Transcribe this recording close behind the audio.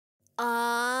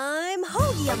I'm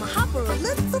Hogie, I'm a hopper, a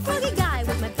little froggy guy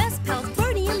with my best pals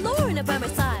Bernie and Lorna by my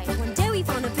side. One day we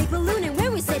found a big balloon and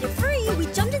when we set it free, we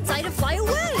jumped inside and fly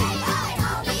away.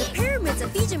 The pyramids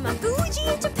of Egypt, Mount Fuji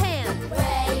in Japan.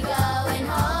 Where you going,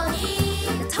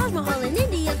 Hogie? The Taj Mahal in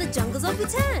India, the jungles of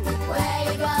Bhutan.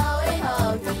 Where you going,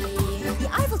 Hogie? The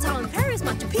Eiffel Tower in Paris,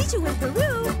 Machu Picchu in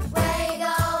Peru. Where you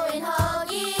going,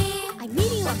 Hogie? I'm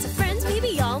meeting lots of friends,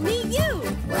 maybe I'll meet you.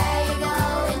 Where you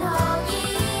going,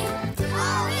 Hogie?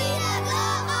 Hogie the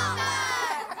Globehopper!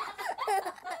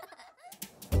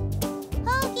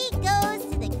 Hogie goes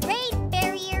to the Great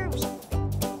Barrier Reef.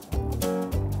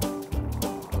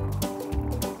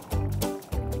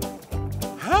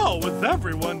 How is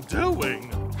everyone doing?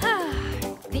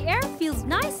 The air feels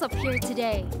nice up here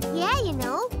today. Yeah, you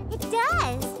know, it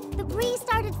does. The breeze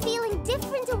started feeling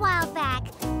different a while back.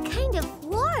 Kind of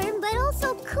warm, but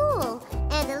also cool.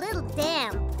 And a little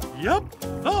damp. Yep,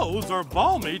 those are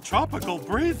balmy tropical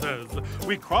breezes.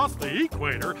 We crossed the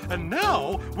equator and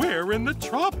now we're in the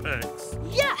tropics.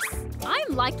 Yes!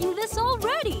 I'm liking this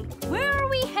already. Where are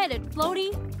we headed,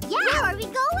 Floaty? Yeah, where are we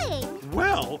going?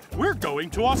 Well, we're going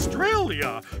to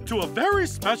Australia, to a very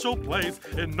special place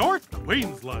in North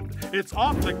Queensland. It's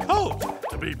off the coast,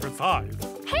 to be precise.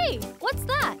 Hey, what's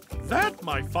that? That,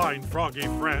 my fine froggy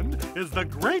friend, is the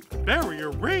Great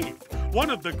Barrier Reef, one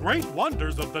of the great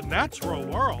wonders of the natural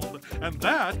world. And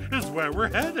that is where we're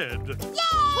headed. Yay!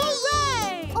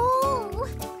 Hooray! Oh!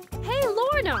 Hey,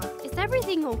 Lorna, is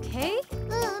everything okay?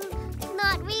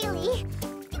 Not really.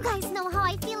 You guys know how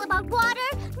I feel about water.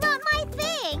 Not my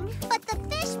thing. But the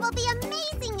fish will be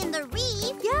amazing in the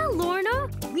reef. Yeah, Lorna,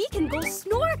 we can go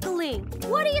snorkeling.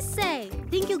 What do you say?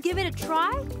 Think you'll give it a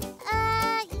try?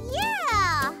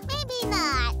 Yeah. Maybe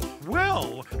not.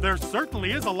 Well, there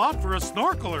certainly is a lot for a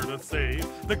snorkeler to see.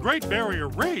 The Great Barrier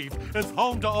Reef is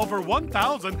home to over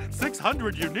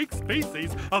 1,600 unique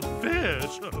species of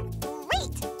fish.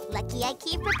 Great. Lucky I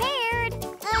came prepared.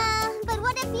 But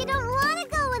what if you don't want to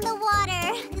go in the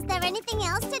water? Is there anything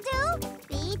else to do?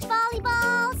 Beach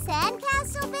volleyball,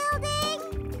 sandcastle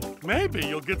building? Maybe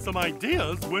you'll get some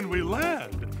ideas when we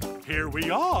land. Here we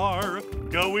are,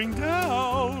 going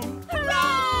down.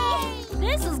 Hooray!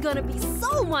 This is gonna be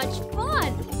so much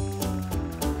fun!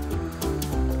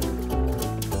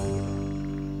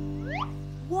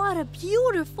 What a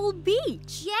beautiful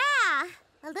beach! Yeah,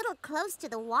 a little close to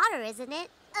the water, isn't it?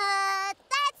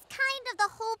 That's kind of the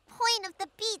whole point of the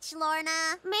beach,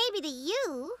 Lorna. Maybe to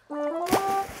you.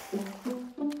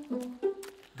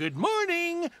 Good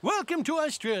morning. Welcome to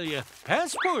Australia.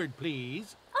 Passport,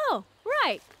 please. Oh,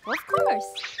 right. Of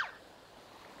course.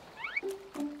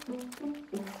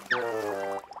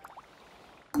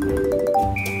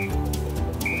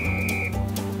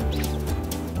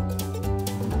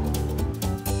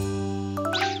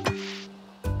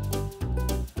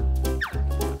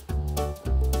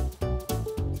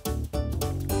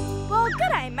 Well,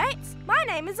 g'day, mates. My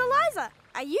name is Eliza.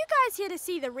 Are you guys here to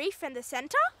see the reef in the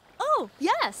centre? Oh,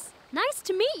 yes. Nice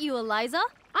to meet you, Eliza.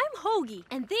 I'm Hogie,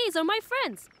 and these are my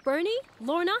friends, Bernie,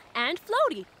 Lorna, and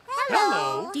Floaty.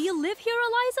 Hello. Do you live here,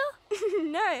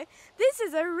 Eliza? No, this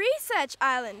is a research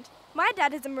island. My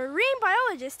dad is a marine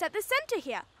biologist at the centre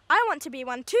here. I want to be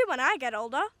one too when I get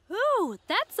older. Ooh,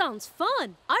 that sounds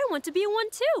fun. I want to be one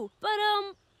too.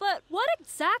 But what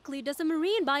exactly does a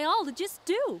marine biologist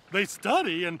do? They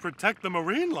study and protect the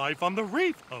marine life on the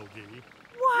reef, Hogie.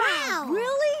 Wow.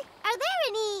 Really? Are there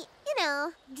any,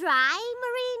 dry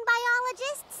marine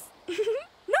biologists?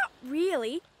 Not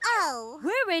really. Oh.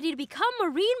 We're ready to become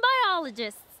marine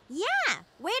biologists. Yeah.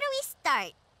 Where do we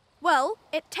start? Well,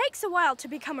 it takes a while to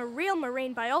become a real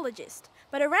marine biologist.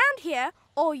 But around here,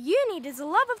 all you need is a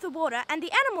love of the water and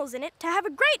the animals in it to have a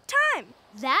great time.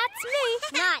 That's me.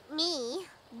 Not me.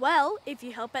 Well, if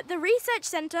you help at the research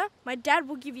centre, my dad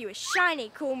will give you a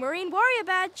shiny, cool marine warrior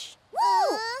badge.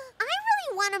 Woo! I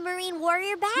really want a marine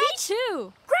warrior badge. Me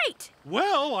too. Great!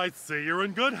 Well, I see you're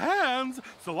in good hands,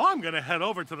 so I'm going to head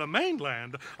over to the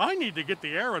mainland. I need to get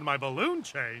the air in my balloon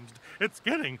changed. It's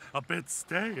getting a bit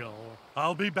stale.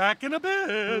 I'll be back in a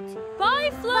bit.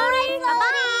 Bye, Floaty.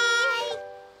 Bye.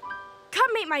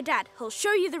 Come meet my dad. He'll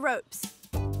show you the ropes.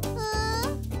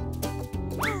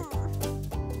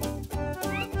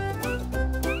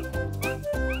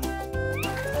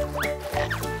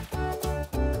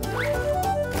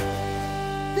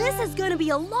 This is going to be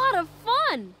a lot of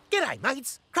fun. G'day,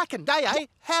 mates. Crackin' day, eh?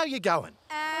 How you going?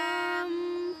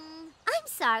 I'm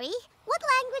sorry. What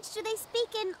language do they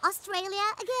speak in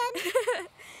Australia again?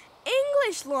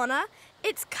 English, Lorna.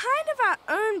 It's kind of our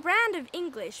own brand of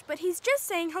English, but he's just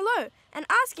saying hello and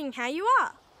asking how you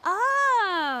are.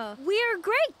 Ah, we're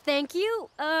great, thank you.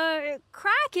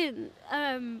 Kraken,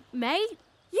 mate.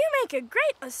 You make a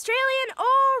great Australian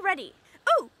already.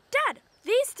 Oh, Dad,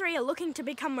 these three are looking to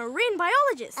become marine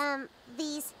biologists.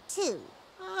 These two.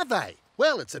 Are they?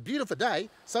 Well, it's a beautiful day,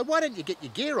 so why don't you get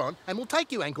your gear on and we'll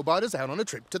take you ankle biters out on a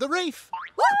trip to the reef.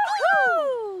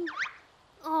 Woohoo!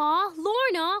 Aw,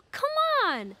 Lorna, come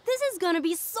on. This is gonna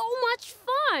be so much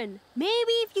fun.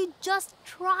 Maybe if you just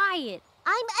try it.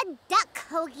 I'm a duck,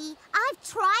 Hogie. I've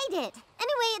tried it.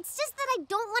 Anyway, it's just that I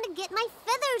don't want to get my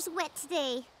feathers wet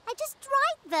today. I just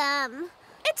dried them.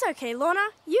 It's okay, Lorna.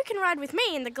 You can ride with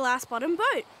me in the glass-bottom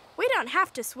boat. We don't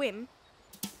have to swim.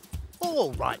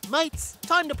 All right, mates.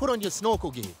 Time to put on your snorkel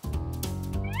gear.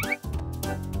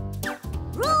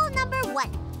 Rule number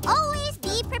 1. Always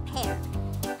be prepared.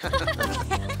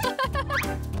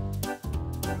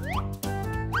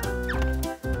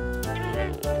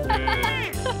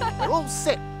 We're all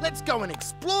set. Let's go and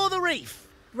explore the reef.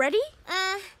 Ready?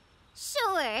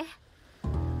 Sure.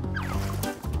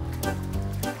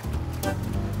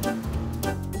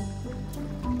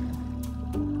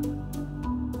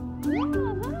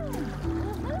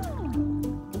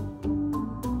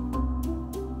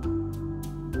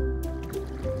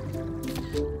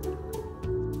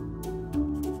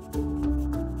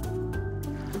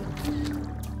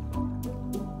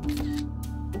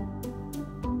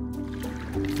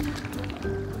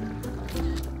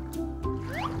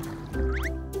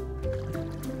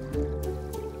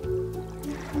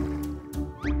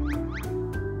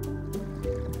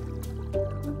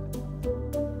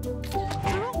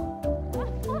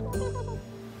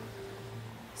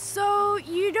 So,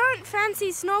 you don't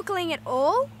fancy snorkeling at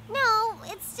all? No,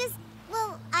 it's just,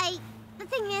 well, the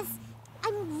thing is,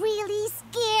 I'm really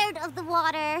scared of the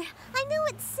water. I know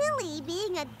it's silly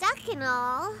being a duck and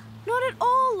all. Not at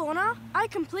all, Lorna. I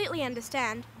completely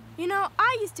understand. You know,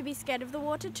 I used to be scared of the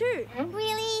water too.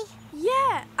 Really?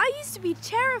 Yeah, I used to be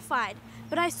terrified,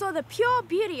 but I saw the pure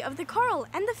beauty of the coral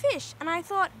and the fish, and I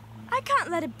thought, I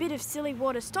can't let a bit of silly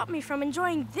water stop me from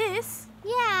enjoying this.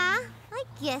 Yeah, I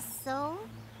guess so.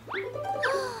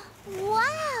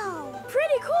 Wow!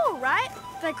 Pretty cool, right?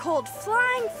 They're called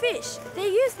flying fish. They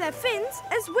use their fins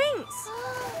as wings.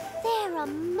 They're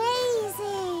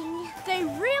amazing! They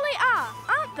really are,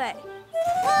 aren't they?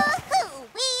 Woohoo!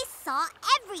 We saw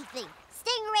everything.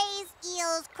 Stingrays,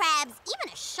 eels, crabs, even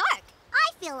a shark.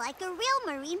 I feel like a real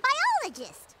marine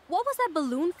biologist. What was that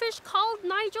balloon fish called,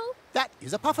 Nigel? That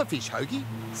is a pufferfish, Hogie.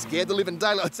 Scared the living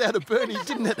daylights out of Bernie,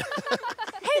 didn't it?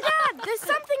 Hey, Dad, there's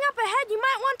something up ahead you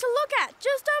might want to look at,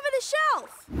 just over the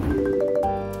shelf.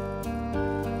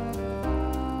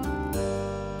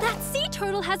 That sea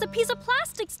turtle has a piece of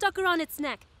plastic stuck around its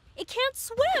neck. It can't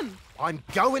swim. I'm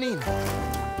going in.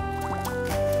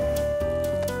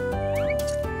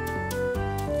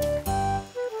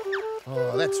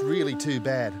 Oh, that's really too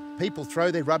bad. People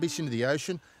throw their rubbish into the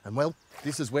ocean and, well,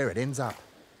 this is where it ends up.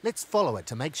 Let's follow it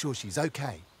to make sure she's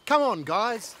okay. Come on,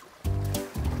 guys.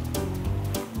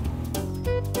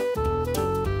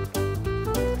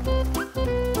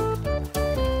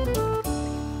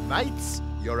 Mates,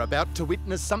 you're about to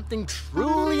witness something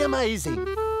truly amazing.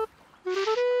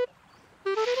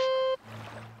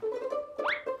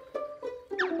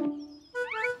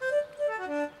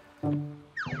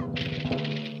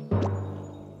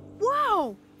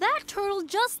 Wow, that turtle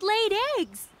just laid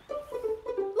eggs.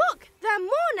 Look, there are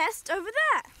more nests over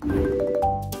there.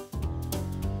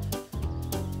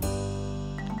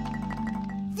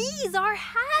 These are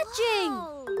hatching.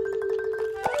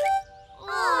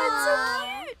 Oh, it's so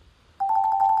cute.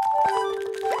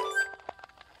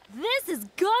 This is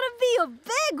gonna be a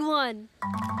big one.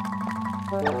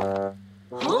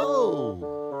 Oh!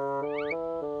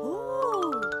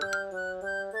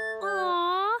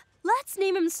 Aw, let's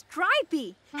name him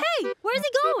Stripey. Hey, where's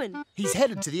he going? He's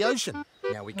headed to the ocean.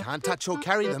 Now, we can't touch or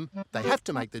carry them. They have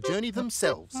to make the journey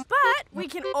themselves. But we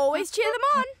can always cheer them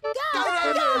on. Go, go,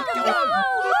 go, go, go, on!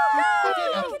 You can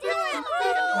do it!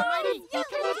 You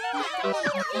can do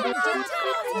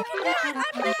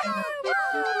it!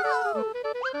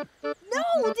 No,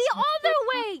 the other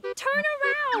way. Turn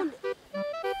around.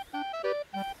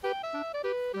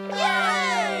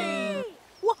 Yay!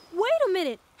 Wait a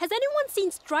minute. Has anyone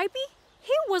seen Stripey?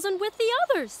 He wasn't with the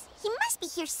others. He must be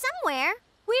here somewhere.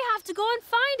 We have to go and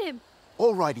find him.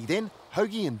 Alrighty then.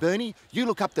 Hogie and Bernie, you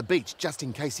look up the beach just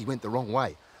in case he went the wrong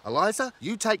way. Eliza,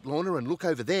 you take Lorna and look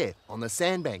over there on the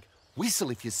sandbank. Whistle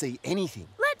if you see anything.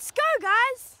 Let's go,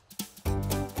 guys.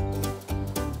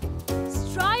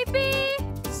 Stripey!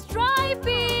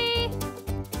 Stripey!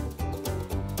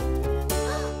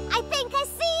 I think I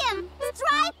see him!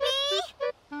 Stripey!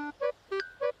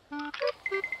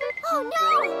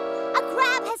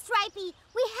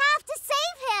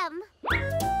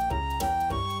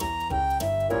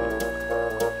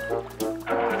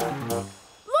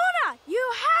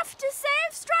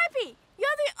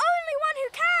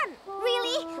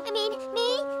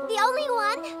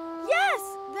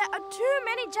 too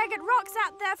many jagged rocks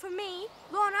out there for me.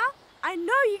 Lorna, I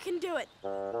know you can do it.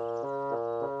 Oh,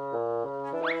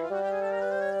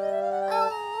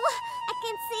 I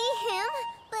can see him,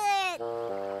 but...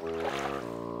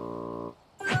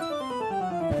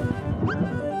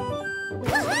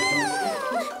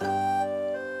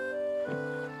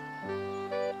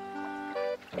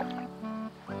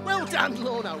 Well done,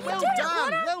 Lorna. Well did it,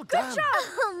 done. Lorna. Well Good done. job.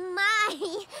 Oh, my.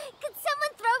 Could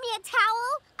someone throw me a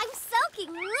towel? I'm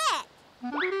soaking wet.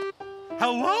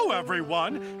 Hello,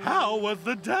 everyone. How was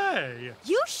the day?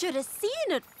 You should have seen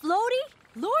it, Floaty.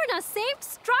 Lorna saved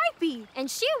Stripey, and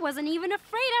she wasn't even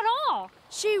afraid at all.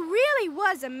 She really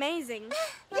was amazing.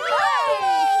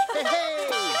 Hey!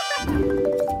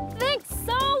 Thanks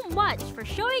so much for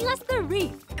showing us the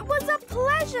reef. It was a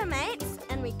pleasure, mates.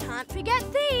 And we can't forget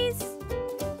these.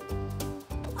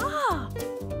 Ah,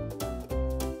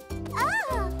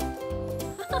 Oh.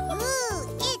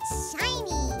 Ooh, it's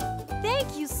shiny.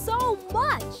 Thank you so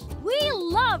much. We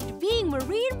loved being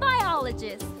marine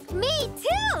biologists. Me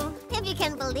too, if you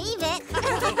can believe it.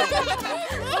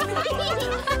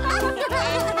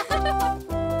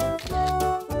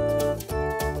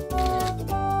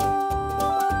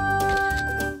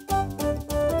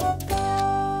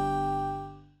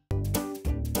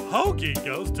 Hogie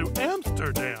goes to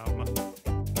Amsterdam.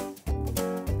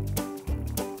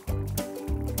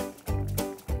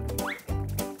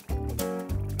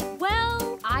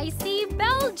 Well, I see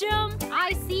Belgium.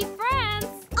 I see France.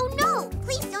 Oh no,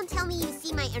 please don't tell me you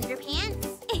see my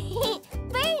underpants.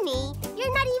 Bernie,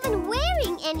 you're not even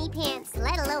wearing any pants,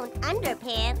 let alone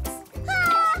underpants.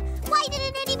 Ah, why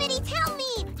didn't anybody tell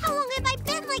me? How long have I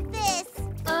been like this?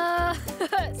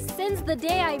 Since the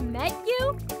day I met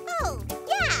you? Oh,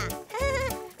 yeah.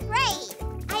 Right.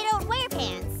 I don't wear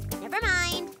pants. Never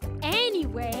mind.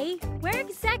 Anyway, where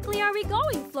exactly are we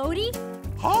going, Floaty?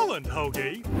 Holland,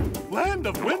 Hogie. Land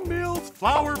of windmills,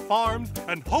 flower farms,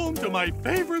 and home to my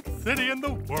favorite city in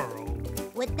the world.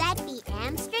 Would that be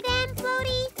Amsterdam,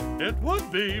 Floaty? It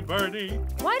would be, Bernie.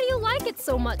 Why do you like it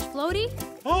so much, Floaty?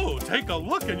 Oh, take a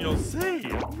look and you'll see.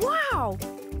 Wow!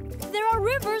 There are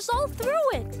rivers all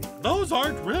through it. Those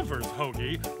aren't rivers,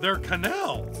 Hogie. They're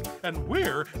canals. And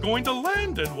we're going to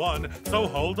land in one. So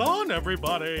hold on,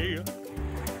 everybody.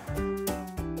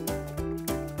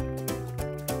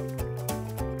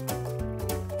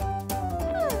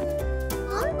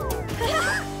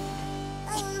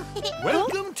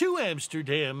 Welcome to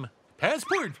Amsterdam.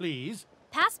 Passport, please.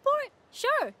 Passport?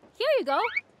 Sure. Here you go.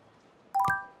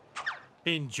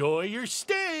 Enjoy your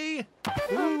stay.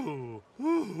 Ooh,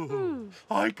 ooh.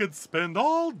 I could spend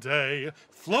all day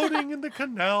floating in the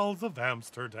canals of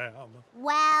Amsterdam.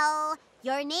 Well,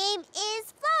 your name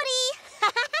is Floaty.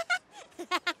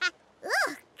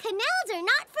 Ugh, canals are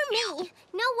not for me.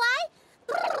 Know why?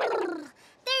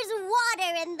 There's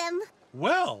water in them.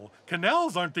 Well,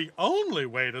 canals aren't the only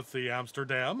way to see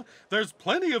Amsterdam. There's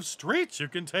plenty of streets you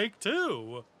can take,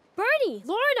 too. Bernie,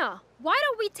 Lorna, why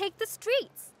don't we take the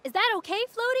streets? Is that okay,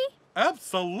 Floaty?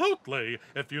 Absolutely.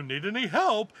 If you need any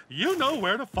help, you know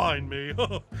where to find me.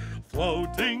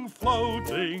 Floating,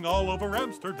 floating all over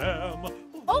Amsterdam.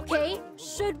 Okay,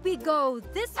 should we go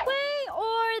this way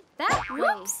or that way?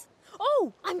 Whoops.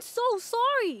 Oh, I'm so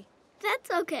sorry.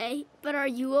 That's okay. But are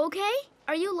you okay?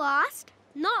 Are you lost?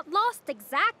 Not lost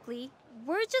exactly.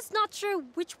 We're just not sure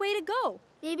which way to go.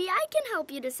 Maybe I can help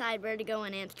you decide where to go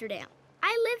in Amsterdam.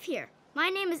 I live here. My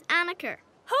name is Annika.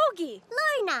 Hogie!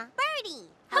 Lorna, Bertie.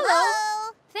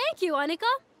 Hello. Thank you, Annika.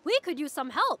 We could use some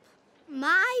help.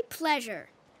 My pleasure.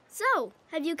 So,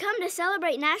 have you come to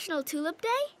celebrate National Tulip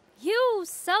Day? You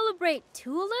celebrate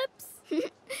tulips?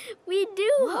 We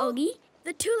do, Hogie.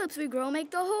 The tulips we grow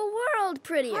make the whole world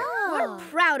prettier. Oh. We're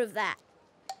proud of that.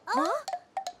 Huh?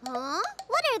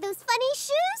 What are those funny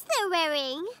shoes they're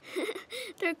wearing?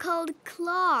 They're called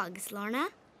clogs, Lorna.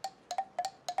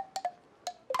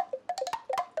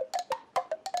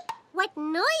 What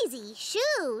noisy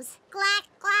shoes. Clack,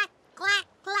 clack, clack,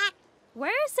 clack.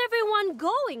 Where's everyone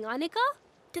going, Annika?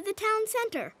 To the town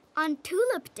center. On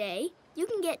Tulip Day, you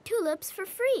can get tulips for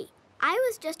free. I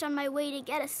was just on my way to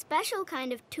get a special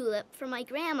kind of tulip for my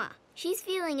grandma. She's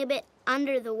feeling a bit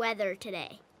under the weather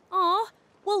today. Aw,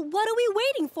 well, what are we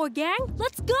waiting for, gang?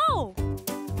 Let's go!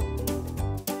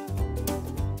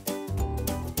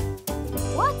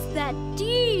 What's that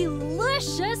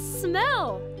delicious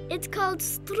smell? It's called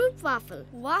stroopwafel,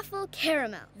 waffle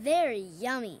caramel. Very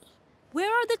yummy. Where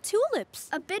are the tulips?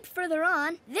 A bit further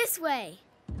on, this way.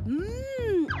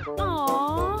 Mmm,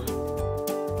 aw.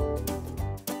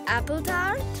 Apple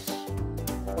tart,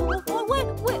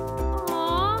 Wait,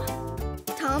 aw.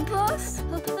 tampos,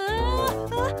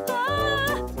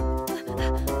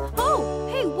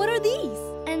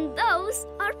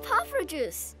 puffer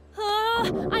juice.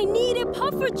 I need a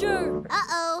pufferger.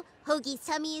 Uh-oh, Hogie's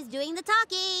tummy is doing the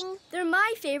talking. They're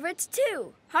my favorites,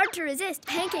 too. Hard to resist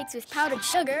pancakes with powdered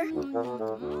sugar.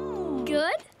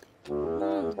 Good?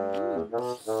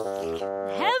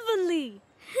 Heavenly.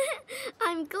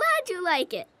 I'm glad you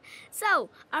like it. So,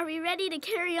 are we ready to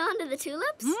carry on to the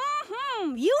tulips?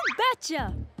 You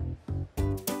betcha.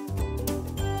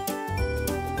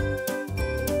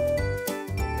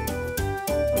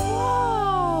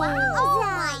 Oh,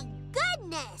 my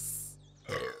goodness.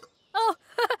 Oh,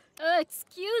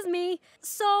 excuse me.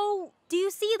 So, do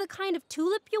you see the kind of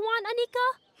tulip you want,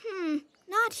 Anika?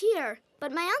 Not here,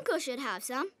 but my uncle should have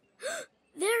some.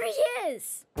 There he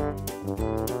is.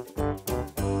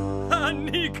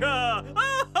 Anika!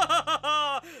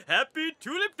 Happy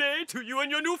Tulip Day to you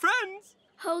and your new friends!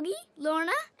 Hogie,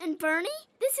 Lorna, and Bernie,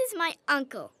 this is my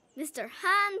uncle, Mr.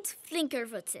 Hans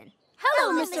Flinkervoetsen.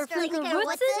 Hello, Mr.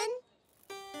 Flinkervoetsen.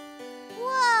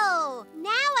 Whoa,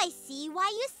 now I see why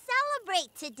you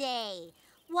celebrate today.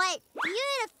 What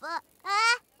beautiful...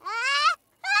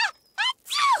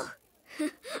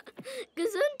 achoo!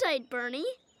 Gesundheit, Bernie.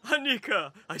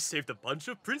 Anika, I saved a bunch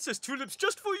of princess tulips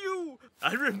just for you.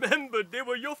 I remembered they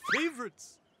were your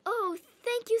favorites. Oh,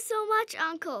 thank you so much,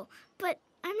 Uncle. But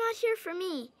I'm not here for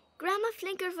me. Grandma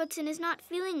Flinkervoetsen is not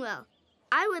feeling well.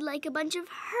 I would like a bunch of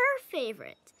her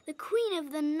favorites, the Queen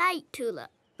of the Night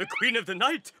tulip. The Queen of the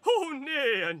Night? Oh,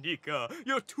 nay, Anika.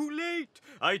 You're too late.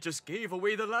 I just gave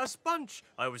away the last bunch.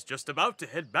 I was just about to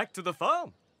head back to the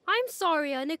farm. I'm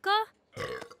sorry, Anika.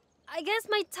 I guess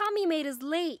my tummy made us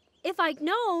late. If I'd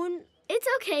known... It's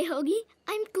okay, Hogie.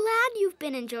 I'm glad you've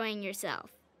been enjoying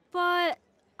yourself. But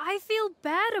I feel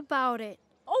bad about it.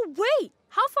 Oh, wait!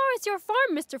 How far is your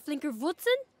farm, Mr.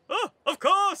 Flinkervoetsen? Oh, of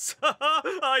course!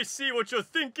 I see what you're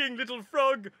thinking, little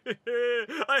frog.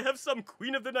 I have some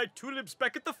Queen of the Night tulips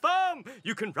back at the farm.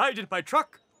 You can ride in my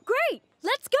truck. Great!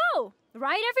 Let's go!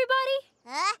 Right, everybody?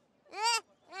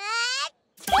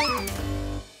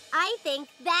 I think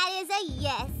that is a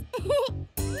yes.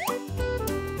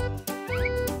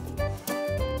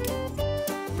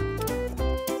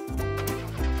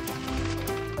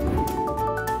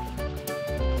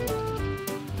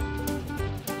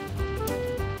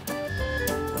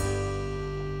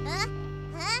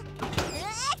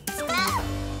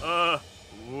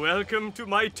 Welcome to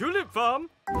my tulip farm.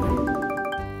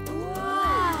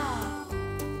 Wow!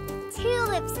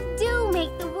 Tulips do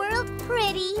make the world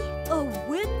pretty. A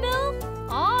windmill?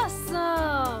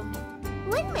 Awesome!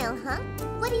 Windmill, huh?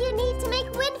 What do you need to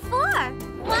make wind for?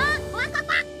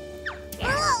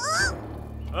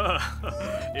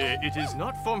 It is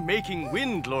not for making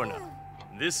wind, Lorna.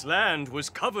 This land was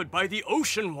covered by the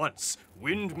ocean once.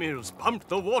 Windmills pumped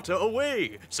the water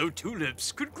away so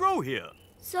tulips could grow here.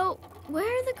 So, where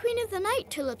are the Queen of the Night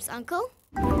tulips, Uncle?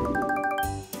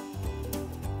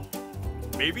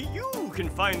 Maybe you can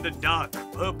find the dark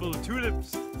purple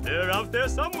tulips. They're out there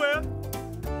somewhere.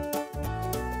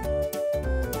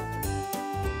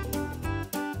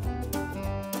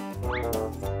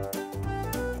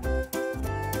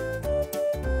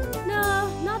 No,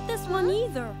 not this one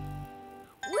either.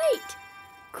 Wait!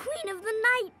 Queen of the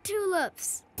Night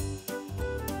tulips!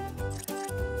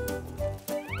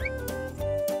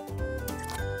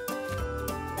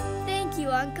 Thank you,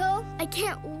 Uncle. I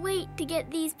can't wait to get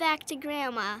these back to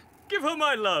Grandma. Give her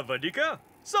my love, Anika.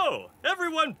 So,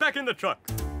 everyone back in the truck.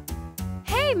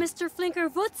 Hey, Mr.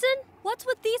 Flinkervoetsen, what's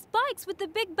with these bikes with the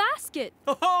big basket?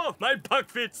 Oh, my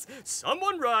buckfits.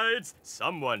 Someone rides,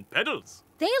 someone pedals.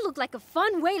 They look like a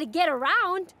fun way to get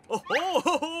around.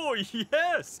 Oh,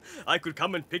 yes. I could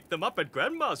come and pick them up at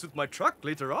Grandma's with my truck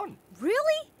later on.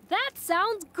 Really? That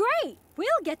sounds great.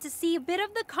 We'll get to see a bit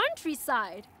of the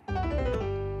countryside.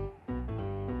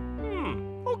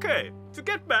 Okay. To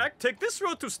get back, take this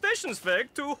road to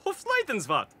Stationsweg to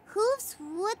Hofsleitenswart. Hooves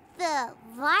with the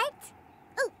what?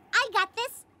 Oh, I got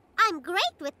this. I'm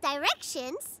great with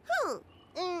directions. Oh,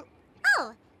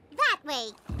 that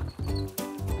way.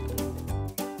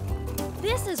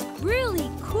 This is really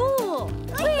cool.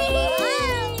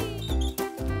 Whee!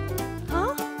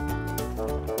 Huh?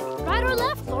 Right or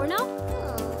left, Lorna?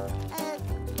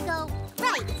 Go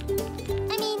right.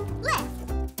 I mean, left.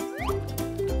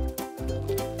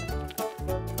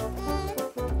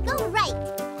 Go right.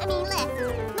 I mean, left.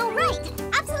 No, right.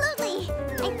 Absolutely.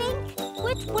 I think.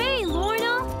 Which way,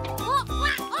 Lorna?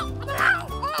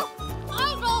 I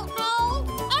don't know.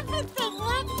 Everything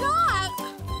went dark.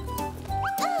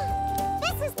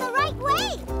 This is the right way.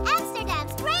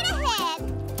 Amsterdam's straight ahead.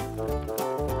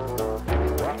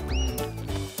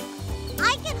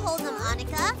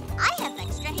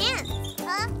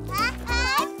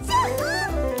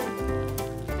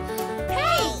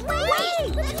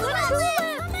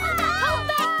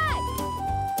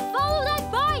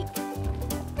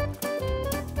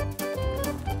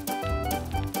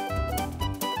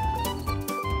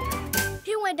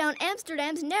 went down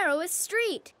Amsterdam's narrowest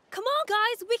street. Come on,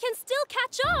 guys, we can still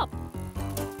catch up.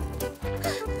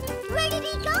 Where did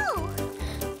he go?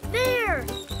 There!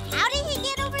 How did he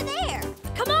get over there?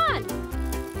 Come on.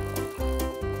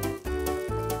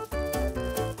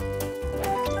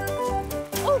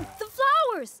 Oh, the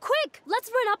flowers. Quick,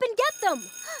 let's run up and get them.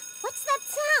 What's that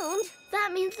sound?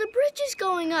 That means the bridge is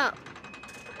going up.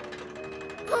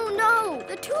 Oh no!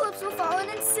 The tulips will fall in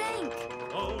and sink.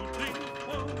 Floating,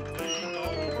 floating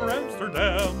over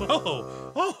Amsterdam.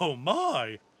 Oh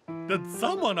my! Did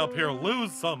someone up here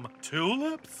lose some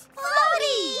tulips?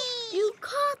 Floaty! You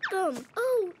caught them.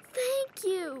 Oh, thank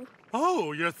you.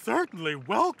 Oh, you're certainly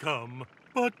welcome.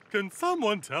 But can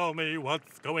someone tell me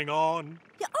what's going on?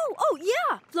 Yeah,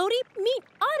 yeah. Floaty, meet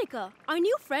Annika, our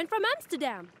new friend from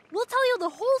Amsterdam. We'll tell you the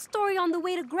whole story on the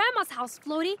way to Grandma's house,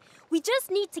 Floaty. We just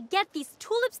need to get these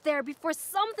tulips there before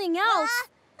something else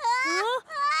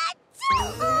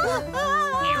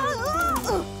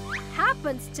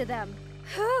happens to them.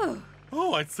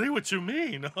 Oh, I see what you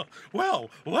mean. Well,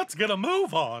 let's get a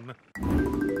move on.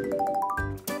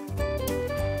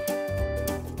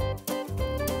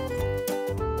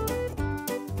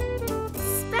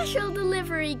 Special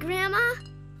delivery, Grandma.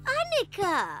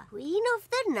 Annika, Queen of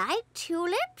the Night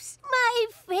tulips? My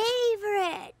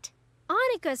favorite.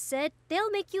 Annika said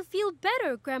they'll make you feel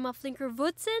better, Grandma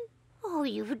Flinkervootsen. Oh,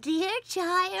 you dear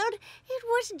child. It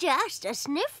was just a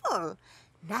sniffle.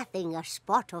 Nothing a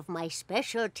spot of my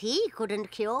special tea couldn't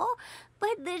cure.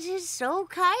 But this is so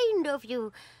kind of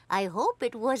you. I hope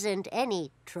it wasn't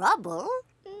any trouble.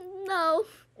 No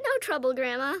trouble,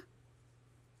 Grandma.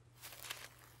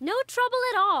 No trouble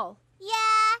at all.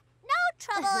 Yeah, no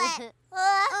trouble at...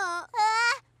 Oh.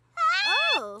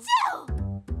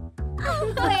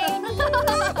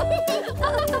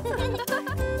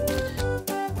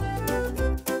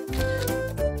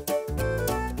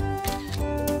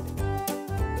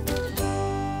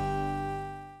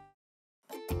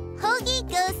 Hogie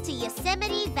goes to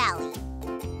Yosemite Valley.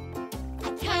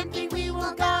 A camping we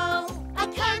will go. A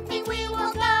camping we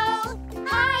will go.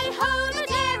 Hi-ho the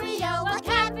dairy-o. A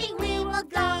camping we will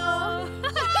go.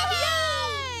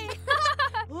 Yay!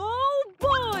 Oh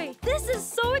boy, this is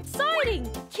so exciting!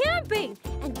 Camping!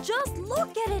 And just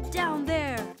look at it down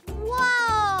there.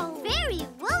 Whoa! Very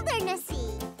wildernessy.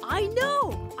 I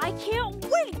know! I can't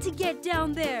wait to get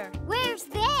down there. Where's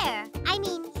there? I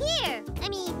mean, here.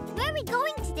 Where are we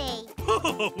going today?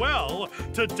 Well,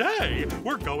 today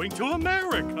we're going to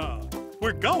America.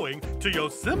 We're going to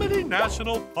Yosemite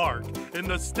National Park in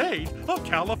the state of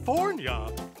California.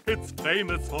 It's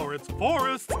famous for its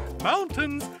forests,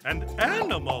 mountains, and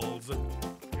animals.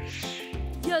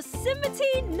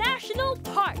 Yosemite National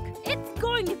Park. It's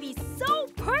going to be so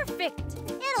perfect.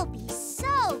 It'll be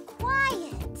so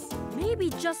quiet. Maybe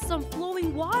just some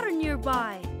flowing water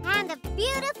nearby. And a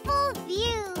beautiful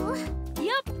view.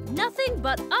 Yep, nothing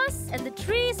but us and the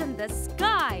trees and the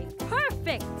sky.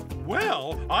 Perfect.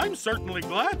 Well, I'm certainly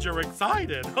glad you're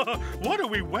excited. What are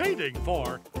we waiting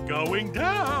for? Going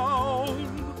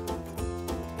down.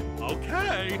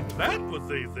 Okay, that was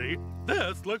easy.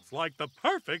 This looks like the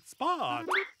perfect spot.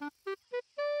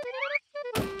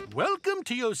 Welcome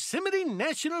to Yosemite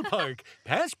National Park.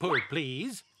 Passport,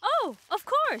 please. Oh, of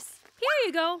course. Here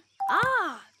you go.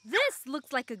 Ah, this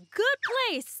looks like a good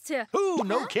place to... Oh,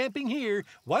 no camping here.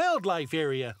 Wildlife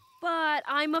area. But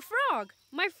I'm a frog.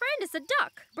 My friend is a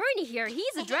duck. Bernie here,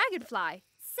 he's a dragonfly.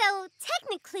 So,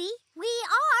 technically, we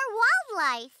are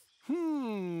wildlife.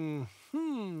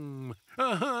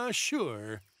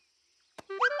 Sure.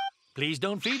 Please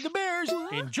don't feed the bears.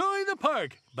 Enjoy the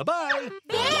park. Bye-bye.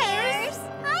 Bears?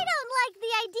 I don't like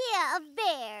the idea of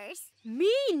bears.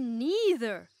 Me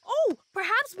neither. Oh,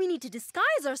 perhaps we need to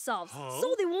disguise ourselves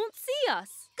so they won't see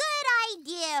us. Good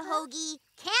idea, Hogie.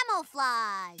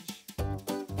 Camouflage.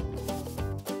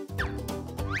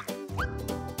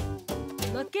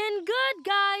 Looking good,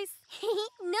 guys.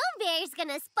 No bear's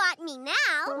gonna spot me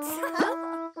now.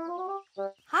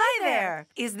 Hi there.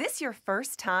 Is this your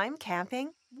first time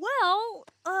camping? Well,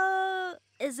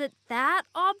 is it that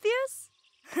obvious?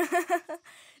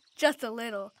 Just a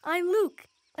little. I'm Luke,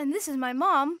 and this is my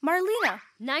mom, Marlena.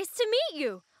 Nice to meet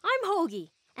you. I'm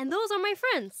Hogie, and those are my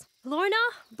friends,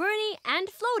 Lorna, Bernie, and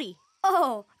Floaty.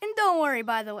 Oh, and don't worry,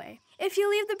 by the way. If you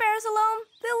leave the bears alone,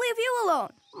 they'll leave you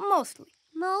alone. Mostly.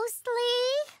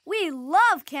 Mostly? We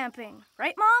love camping.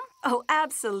 Right, Mom? Oh,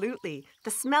 absolutely.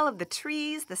 The smell of the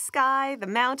trees, the sky, the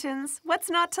mountains. What's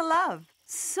not to love?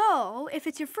 So, if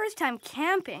it's your first time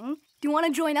camping, do you want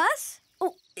to join us?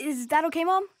 Oh, is that okay,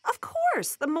 Mom? Of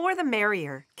course. The more the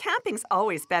merrier. Camping's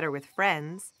always better with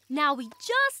friends. Now we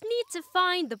just need to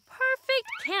find the perfect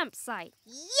campsite.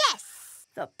 Yes!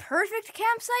 The perfect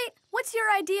campsite? What's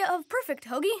your idea of perfect,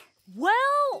 Hogie?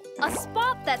 Well, a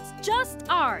spot that's just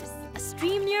ours. A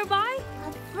stream nearby,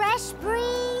 A fresh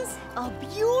breeze, a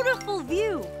beautiful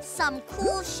view, some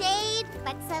cool shade,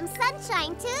 but some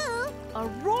sunshine too. a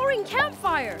roaring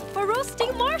campfire for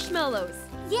roasting marshmallows.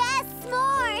 Yes,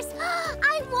 s'mores!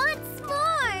 I want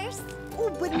s'mores! Oh,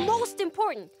 but most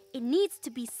important, it needs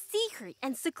to be secret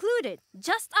and secluded.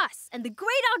 Just us and the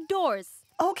great outdoors.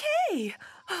 Okay.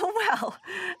 Well,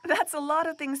 that's a lot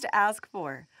of things to ask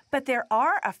for. But there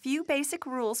are a few basic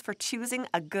rules for choosing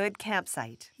a good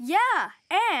campsite. Yeah,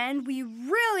 and we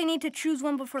really need to choose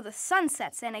one before the sun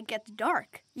sets and it gets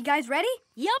dark. You guys ready?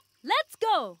 Yup, let's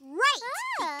go. Right,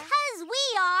 because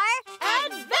we are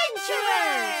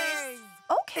adventurers!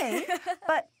 Okay,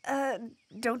 but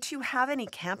don't you have any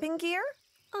camping gear?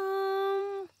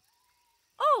 Oh,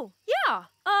 yeah.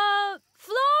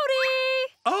 Floaty!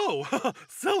 Oh,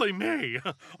 silly me.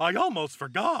 I almost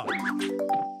forgot.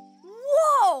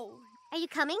 Whoa! Are you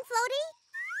coming,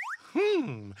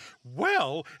 Floaty?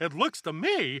 Well, it looks to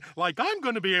me like I'm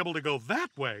going to be able to go that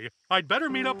way. I'd better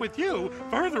meet up with you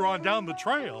further on down the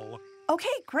trail.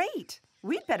 Okay, great.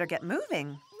 We'd better get moving.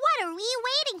 What are we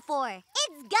waiting for?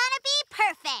 It's gonna be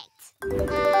perfect!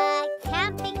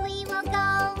 Camping we will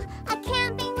go,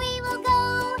 a-camping we will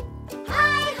go.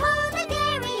 Hi-ho the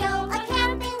dairy-o,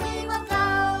 a-camping we will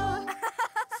go.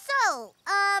 So,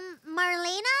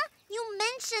 Marlena, you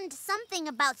mentioned something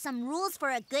about some rules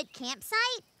for a good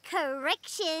campsite?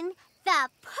 Correction, the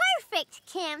perfect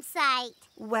campsite.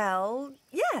 Well,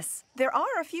 yes, there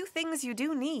are a few things you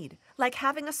do need, like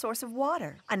having a source of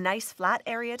water, a nice flat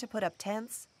area to put up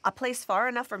tents, a place far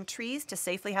enough from trees to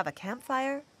safely have a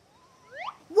campfire.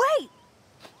 Wait!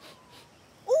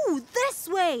 Ooh, this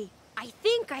way! I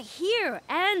think I hear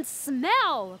and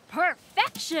smell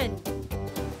perfection.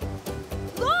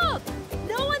 Look!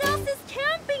 No one else is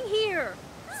camping here!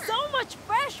 So much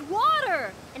fresh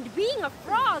water! And being a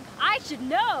frog, I should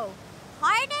know.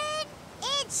 Pardon?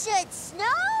 It should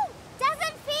snow?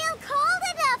 Doesn't feel cold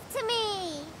enough to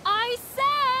me. I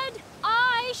said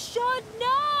I should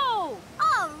know!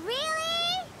 Oh,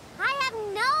 really? I have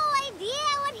no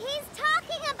idea what he's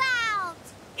talking about.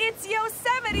 It's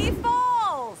Yosemite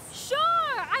Falls! Sure,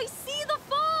 I see the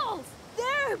falls!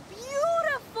 They're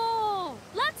beautiful!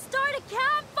 Let's start a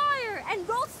campfire and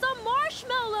roast some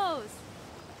marshmallows!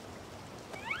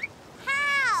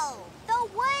 How? The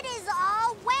wood is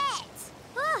all wet.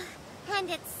 Ugh, and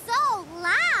it's so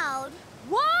loud.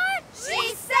 What?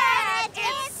 She said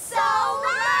it's so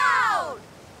loud.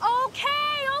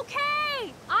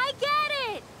 Okay, I get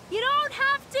it. You don't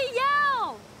have to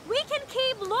yell. We can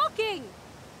keep looking.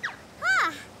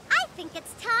 I think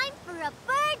it's time for a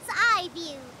bird's eye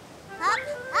view. Up,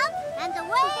 and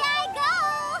away I go.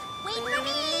 Wait for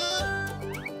me.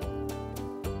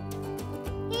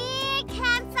 Here,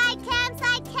 campsite,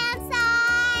 campsite,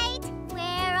 campsite.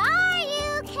 Where are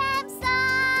you,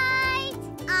 campsite?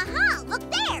 Look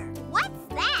there. What's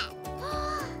that?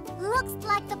 Looks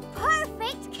like the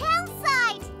perfect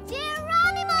campsite.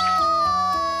 Geronimo!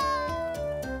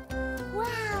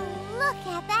 Wow, look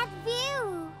at that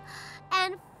view.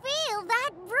 And feel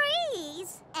that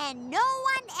breeze. And no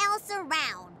one else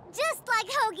around. Just like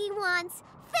Hogie wants.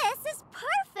 This is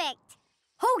perfect.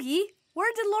 Hogie,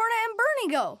 where did Lorna and Bernie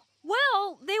go?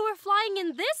 Well, they were flying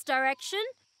in this direction.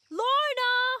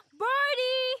 Lorna!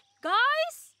 Birdie!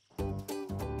 Guys?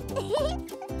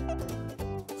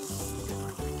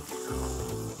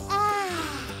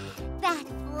 That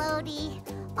Floaty.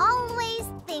 Always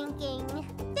thinking.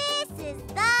 This is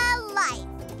the life.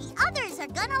 The others are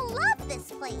gonna love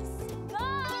this place.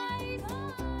 Guys!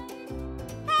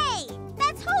 Hey,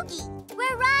 that's Hogie.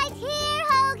 We're right here,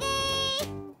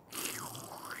 Hogie.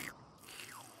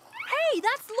 Hey,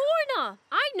 that's Lorna!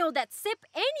 I know that sip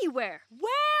anywhere.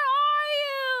 Where are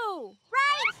you?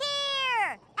 Right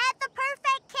here, at the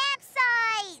perfect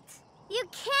campsite. You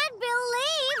can't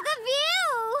believe the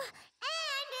view.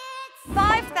 And it's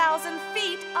 5,000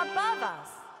 feet above us.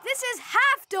 This is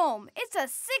Half Dome. It's a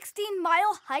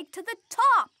 16-mile hike to the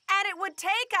top. And it would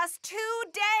take us 2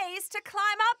 days to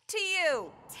climb up to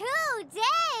you. 2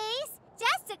 days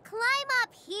just to climb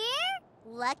up here?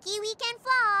 Lucky we can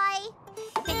fly.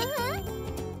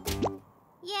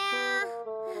 Yeah.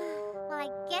 Well, I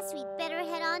guess we'd better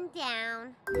head on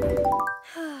down.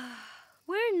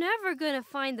 We're never gonna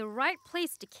find the right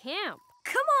place to camp.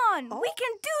 Come on, we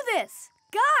can do this.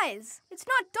 Guys, it's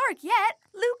not dark yet.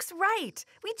 Luke's right.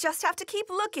 We just have to keep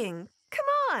looking. Come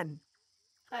on.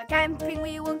 A-camping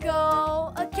we will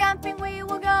go, a-camping we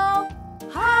will go.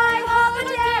 Hi-ho the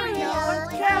dairy-o,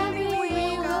 a-camping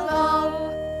we will go.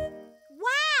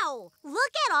 Wow! Look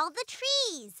Look at all the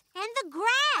trees and the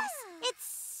grass. It's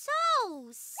so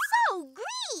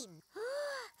green.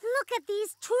 Look at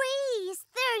these trees.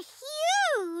 They're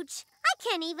huge. I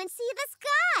can't even see the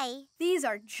sky. These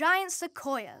are giant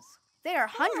sequoias. They are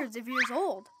hundreds of years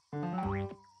old.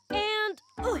 And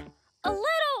a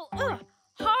little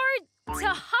hard to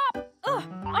hop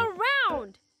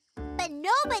around. But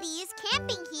nobody is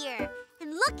camping here.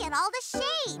 And look at all the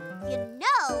shade. You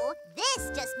know, this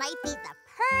just might be the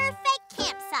perfect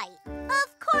campsite.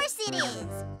 Of course it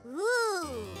is.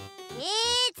 Ooh,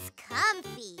 it's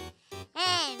comfy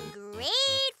and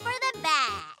great for the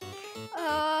back.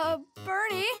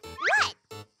 Bernie? What?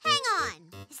 Hang on.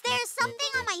 Is there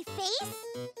something on my face?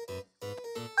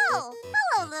 Oh,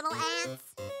 hello, little ants.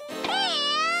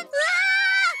 Ants!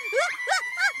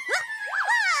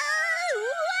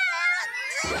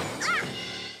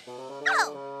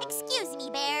 Oh, excuse me,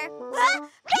 Bear. Bear!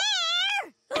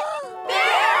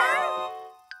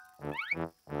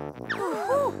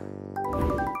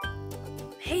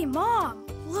 Hey, Mom,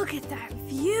 look at that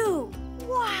view.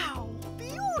 Wow,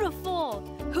 beautiful.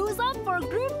 Who's up for a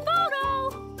group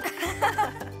photo?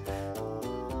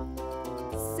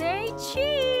 Say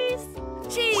cheese.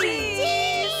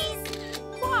 Cheese!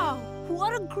 Wow,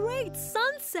 what a great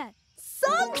sunset.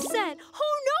 Sunset!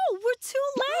 Oh no, we're too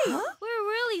late. Huh? We're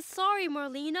really sorry,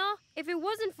 Marlena. If it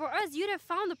wasn't for us, you'd have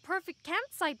found the perfect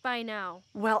campsite by now.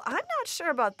 Well, I'm not sure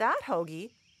about that,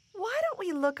 Hogie. Why don't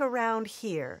we look around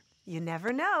here? You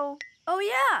never know. Oh,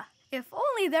 yeah. If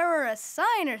only there were a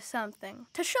sign or something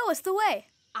to show us the way.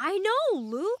 I know,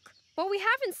 Luke, but we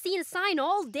haven't seen a sign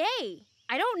all day.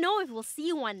 I don't know if we'll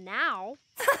see one now.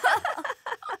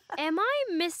 Am I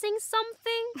missing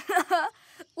something?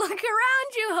 Look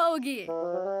around you, Hogie.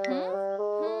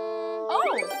 Oh!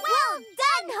 Well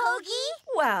done, Hogie!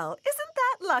 Well, isn't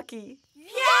that lucky?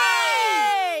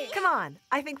 Yay! Come on,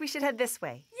 I think we should head this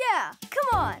way. Yeah, come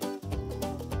on.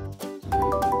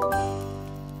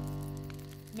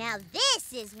 Now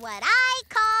this is what I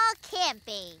call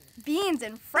camping. Beans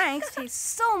and Franks taste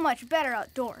so much better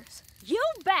outdoors. You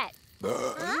bet!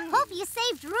 Hope you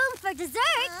saved room for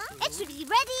dessert. It should be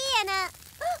ready in a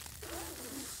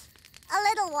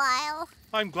little while.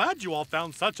 I'm glad you all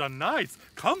found such a nice,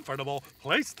 comfortable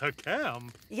place to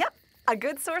camp. Yep, a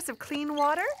good source of clean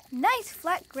water. Nice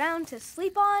flat ground to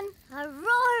sleep on. A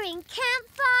roaring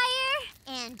campfire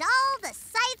and all the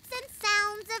sights and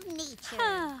sounds of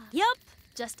nature. Yup,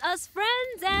 just us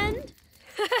friends and...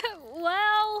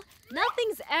 well,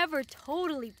 nothing's ever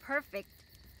totally perfect.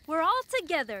 We're all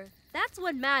together. That's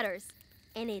what matters.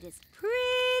 And it is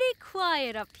pretty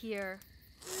quiet up here.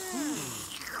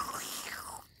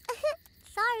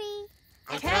 Sorry.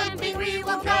 A camping we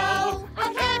will go.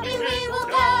 A camping we will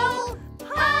go.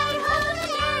 Hi-ho the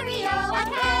stereo. A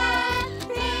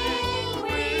camping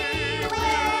we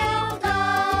will go.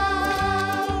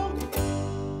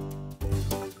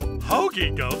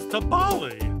 Hogie goes to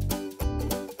Bali.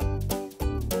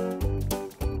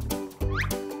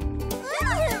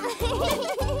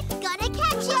 Gonna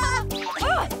catch ya!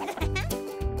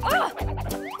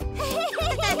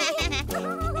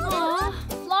 Aw,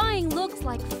 flying looks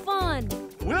like fun.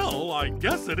 Well, I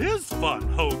guess it is fun,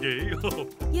 Hogie.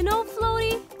 You know,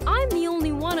 Floaty, I'm the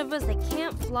only one of us that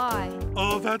can't fly.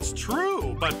 Oh, that's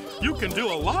true, but you can do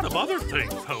a lot of other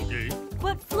things, Hogie.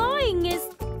 But flying is,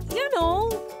 you know,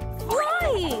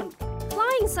 flying.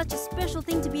 Flying's such a special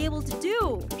thing to be able to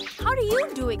do. How do you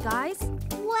do it, guys?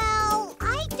 Well,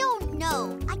 I don't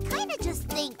know. I kind of just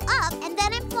think up and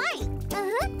then I'm flying.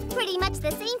 Pretty much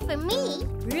the same for me.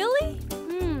 Really?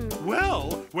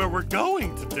 Well, where we're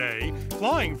going today,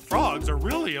 flying frogs are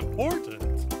really important.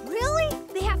 Really?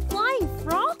 They have flying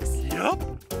frogs? Yup.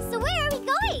 So where are we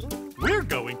going? We're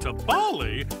going to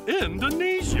Bali,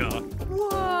 Indonesia.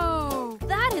 Whoa!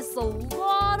 That is a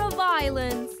lot of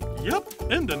islands. Yep,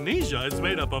 Indonesia is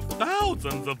made up of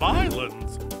thousands of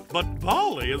islands. But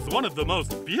Bali is one of the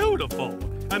most beautiful.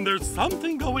 And there's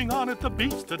something going on at the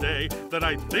beach today that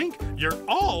I think you're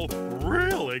all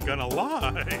really gonna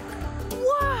like.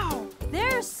 Wow!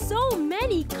 There's so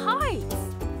many kites.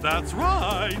 That's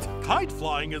right. Kite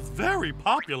flying is very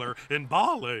popular in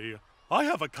Bali. I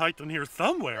have a kite in here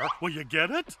somewhere. Will you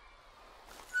get it?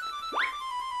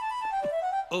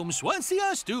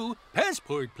 Swastiastu,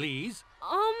 passport, please.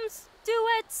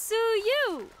 Stuetsu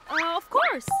you. Of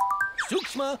course.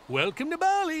 Suksma, welcome to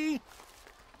Bali.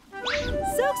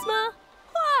 Suksma!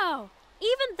 Wow!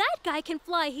 Even that guy can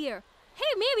fly here.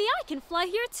 Hey, maybe I can fly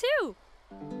here too.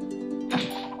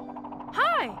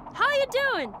 Hi, how you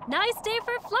doing? Nice day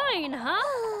for flying, huh?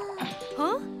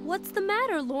 Huh? What's the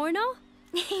matter, Lorna?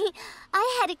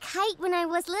 I had a kite when I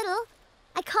was little.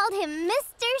 I called him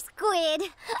Mr.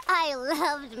 Squid. I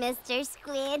loved Mr.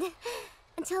 Squid.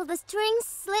 Until the string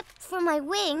slipped from my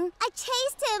wing. I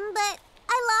chased him, but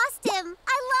I lost him.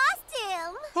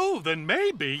 Oh, then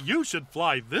maybe you should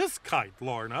fly this kite,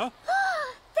 Lorna.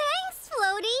 Thanks,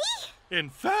 Floaty. In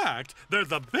fact,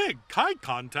 there's a big kite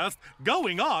contest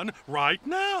going on right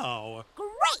now.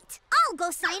 Great! I'll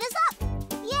go sign us up.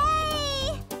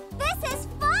 Yay! This is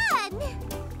fun!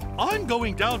 I'm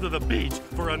going down to the beach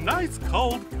for a nice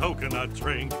cold coconut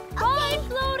drink. Bye,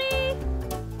 Floaty!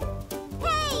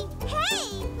 Hey!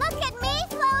 Look at me,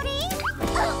 Floaty!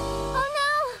 Oh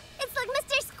no! It's like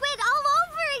Mr. Squid all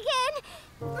over again!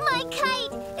 My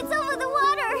kite! It's over the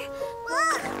water!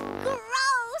 Ugh!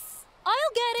 Gross!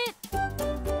 I'll get it!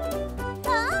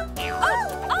 Huh?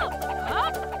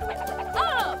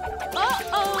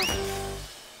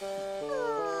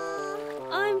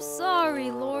 I'm sorry,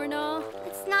 Lorna.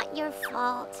 It's not your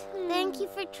fault. Thank you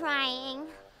for trying.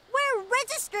 We're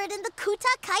registered in the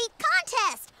Kuta Kite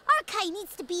Contest. Our kite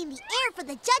needs to be in the air for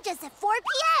the judges at 4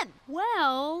 p.m.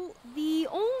 Well, the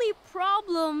only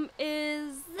problem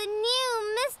is... The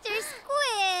new Mr.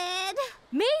 Squid.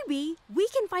 Maybe we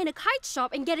can find a kite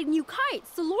shop and get a new kite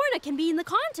so Lorna can be in the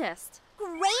contest.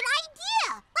 Great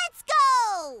idea! Let's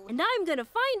go! And I'm gonna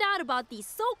find out about these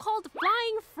so-called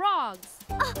flying frogs.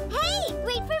 Hey,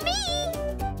 wait for me!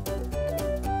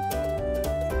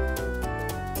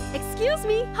 Excuse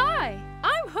me. Hi,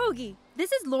 I'm Hogie.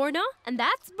 This is Lorna, and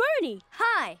that's Bernie.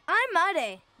 Hi, I'm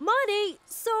Made. Made,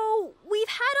 so we've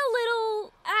had a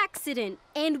little accident,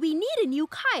 and we need a new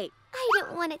kite. I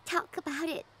don't want to talk about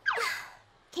it.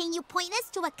 Can you point us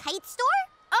to a kite store?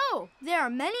 Oh, there are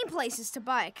many places to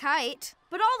buy a kite,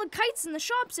 but all the kites in the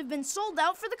shops have been sold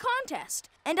out for the contest.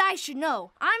 And I should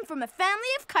know, I'm from a family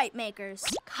of kite makers.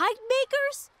 Kite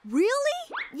makers?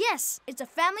 Really? Yes, it's a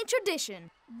family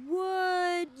tradition.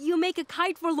 Would you make a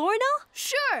kite for Lorna?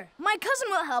 Sure, my cousin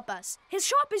will help us. His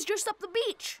shop is just up the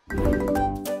beach.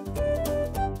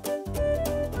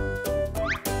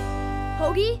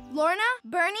 Hogie, Lorna,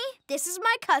 Bernie, this is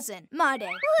my cousin, Made.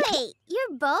 Wait,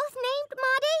 you're both named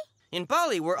Made? In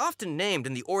Bali, we're often named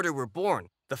in the order we're born.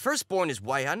 The firstborn is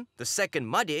Wayan, the second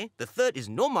Made, the third is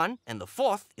Noman, and the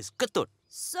fourth is Ketut.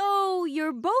 So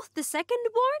you're both the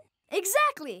second-born?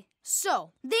 Exactly.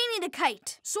 So, they need a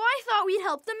kite. So I thought we'd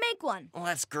help them make one. Well,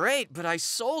 that's great, but I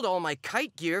sold all my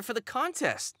kite gear for the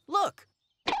contest. Look.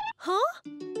 Huh?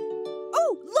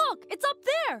 Oh, look! It's up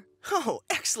there! Oh,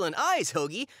 excellent eyes,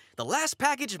 Hogie. The last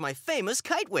package of my famous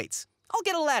kite weights. I'll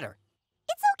get a ladder.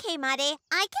 It's okay, Made.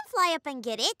 I can fly up and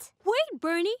get it. Wait,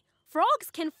 Bernie. Frogs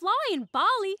can fly in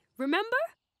Bali, remember?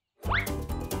 I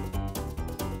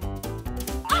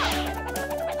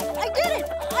did it!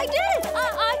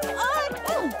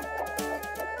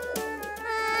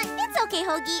 It's okay,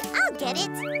 Hogie. I'll get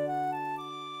it.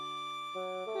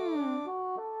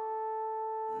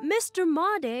 Mr.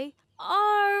 Made,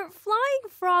 are flying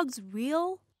frogs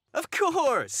real? Of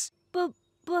course.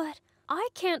 But I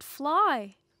can't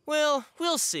fly. Well,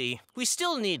 we'll see. We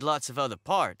still need lots of other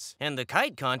parts, and the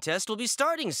kite contest will be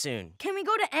starting soon. Can we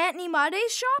go to Auntie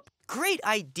Made's shop? Great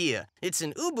idea. It's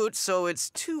in Ubud, so it's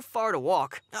too far to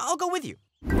walk. I'll go with you.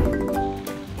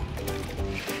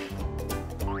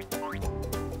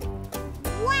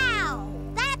 Wow,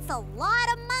 that's a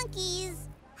lot of monkeys.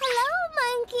 Hello,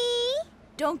 monkey.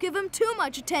 Don't give him too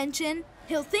much attention.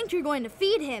 He'll think you're going to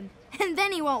feed him, and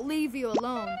then he won't leave you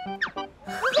alone.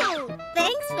 Oh,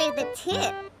 thanks for the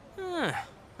tip.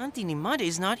 Auntie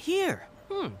Nimade's not here.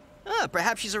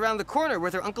 Perhaps she's around the corner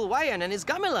with her Uncle Wayan and his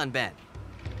gamelan band.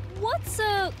 What's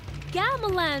a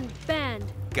gamelan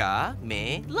band?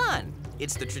 Gamelan.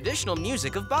 It's the traditional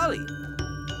music of Bali.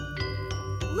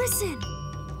 Listen.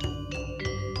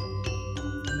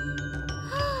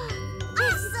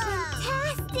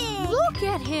 Fantastic! Look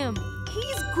at him.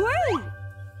 He's great.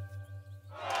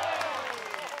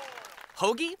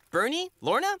 Hogie, Bernie,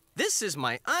 Lorna, this is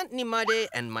my Aunt Nimade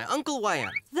and my Uncle Wayan.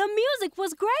 The music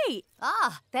was great.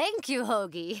 Thank you,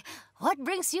 Hogie. What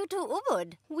brings you to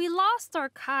Ubud? We lost our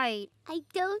kite. I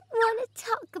don't want to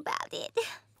talk about it.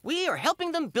 We are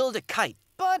helping them build a kite,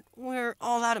 but we're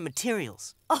all out of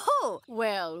materials. Oh,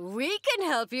 well, we can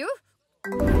help you.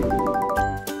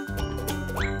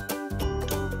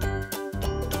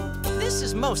 This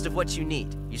is most of what you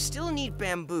need. You still need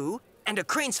bamboo and a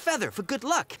crane's feather for good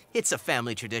luck. It's a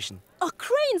family tradition. A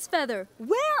crane's feather?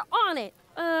 Where on it?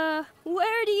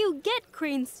 Where do you get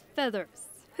crane's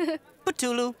feathers?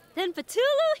 Patulu. Then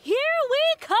Patulu, here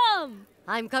we come!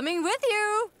 I'm coming with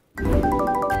you.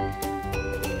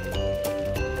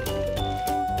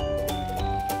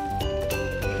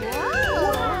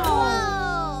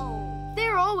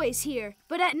 They're always always here.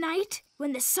 But at night,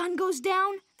 when the sun goes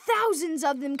down, thousands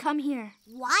of them come here.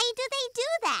 Why do they do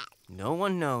that? No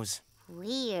one knows.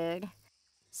 Weird.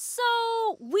 So,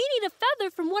 we need a feather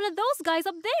from one of those guys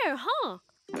up there, huh?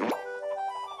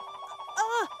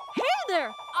 Hey there!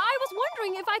 I was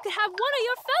wondering if I could have one of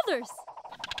your feathers.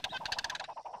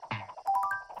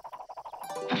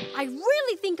 I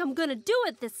really think I'm gonna do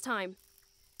it this time.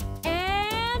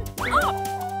 And up!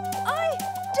 I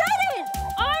did it!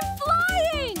 I'm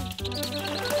flying!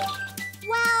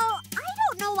 Well, I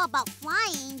don't know about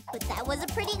flying, but that was a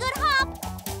pretty good hop.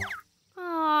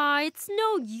 It's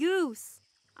no use.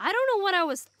 I don't know what I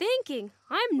was thinking.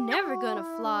 I'm never gonna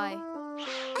fly.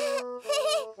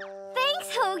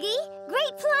 Thanks, Hogie.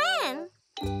 Great plan.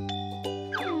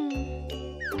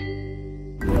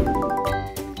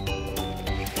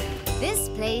 This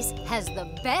place has the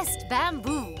best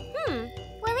bamboo.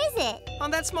 Where is it?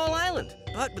 On that small island.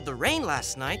 But with the rain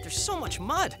last night, there's so much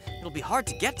mud. It'll be hard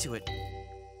to get to it.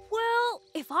 Well,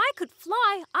 if I could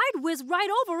fly, I'd whiz right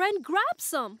over and grab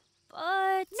some.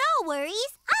 But... No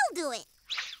worries. I'll do it.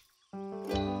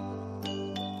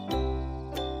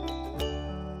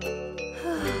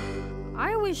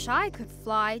 I wish I could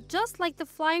fly, just like the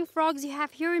flying frogs you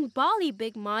have here in Bali,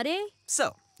 Big Muddy.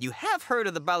 So, you have heard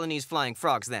of the Balinese flying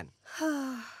frogs then?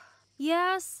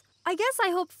 Yes. I guess I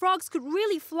hope frogs could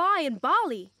really fly in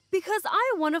Bali, because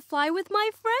I want to fly with my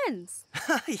friends.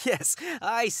 Yes,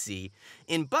 I see.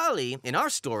 In Bali, in our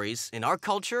stories, in our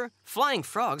culture, flying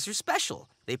frogs are special.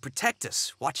 They protect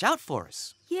us, watch out for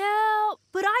us. Yeah,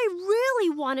 but I really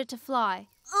wanted to fly.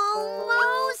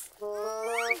 Almost.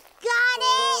 Got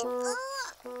it.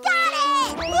 Got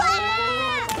it.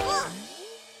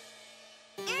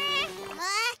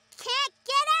 Can't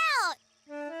get out.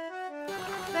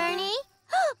 Bernie?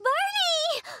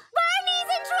 Bernie! Bernie's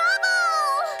in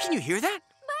trouble! Can you hear that?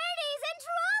 Bernie's in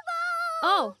trouble!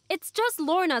 Oh, it's just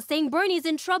Lorna saying Bernie's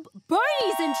in trouble.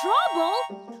 Bernie's in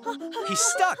trouble? He's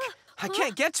stuck. I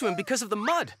can't get to him because of the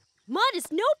mud. Mud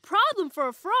is no problem for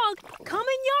a frog.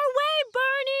 Coming your way,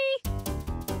 Bernie!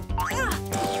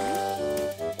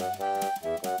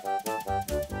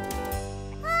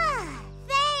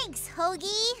 Thanks,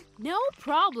 Hogie. No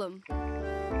problem.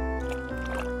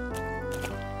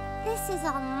 This is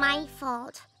all my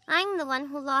fault. I'm the one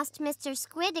who lost Mr.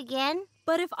 Squid again.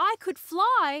 But if I could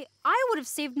fly, I would have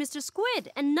saved Mr.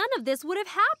 Squid, and none of this would have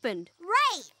happened.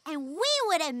 Right, and we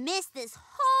would have missed this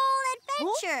whole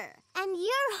adventure. Oh? And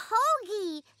you're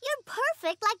Hogie. You're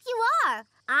perfect like you are.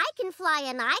 I can fly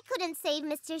and I couldn't save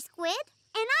Mr. Squid.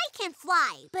 And I can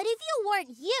fly, but if you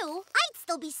weren't you, I'd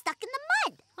still be stuck in the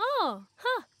mud. Oh,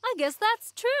 I guess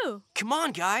that's true. Come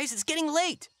on, guys, it's getting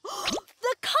late.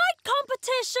 The kite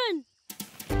competition!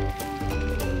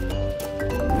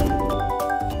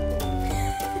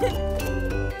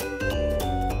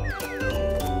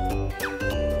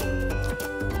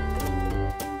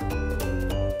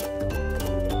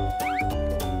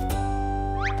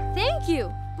 Thank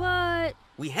you, but...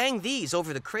 We hang these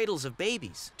over the cradles of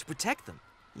babies to protect them.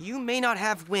 You may not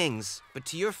have wings, but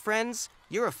to your friends,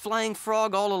 you're a flying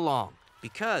frog all along.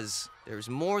 Because there's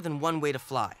more than one way to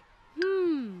fly.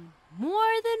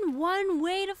 More than one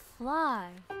way to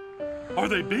fly. Are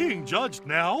they being judged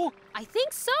now? I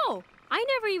think so. I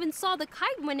never even saw the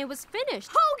kite when it was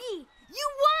finished. Hogie, you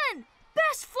won!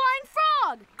 Best flying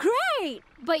frog! Great!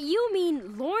 But you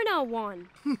mean Lorna won.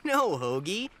 No,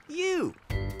 Hogie, you.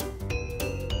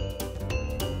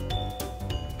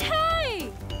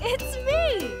 Hey! It's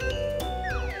me!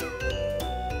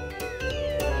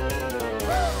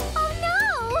 Oh no!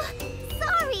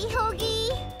 Sorry, Hogie.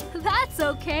 That's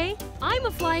okay. I'm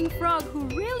a flying frog who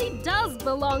really does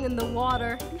belong in the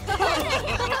water.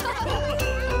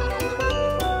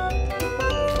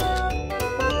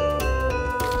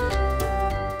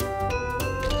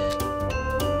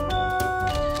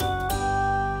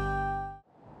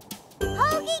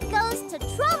 Hogie goes to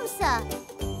Tromso.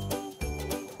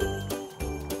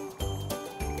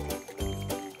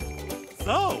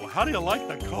 So, how do you like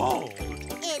the cold?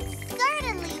 It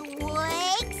certainly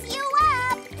wakes you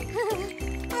up.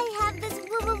 I have this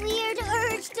weird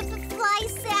urge to fly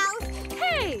south.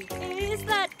 Hey, is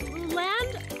that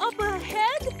land up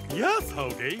ahead? Yes,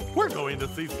 Hogie. We're going to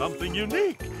see something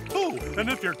unique. Oh, and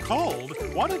if you're cold,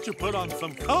 why don't you put on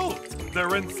some coats?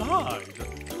 They're inside.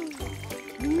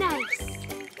 Nice.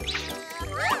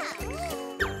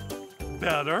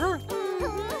 Better?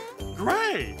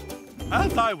 Great!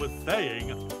 As I was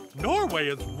saying, Norway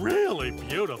is really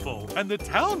beautiful, and the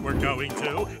town we're going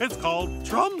to is called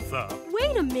Tromso.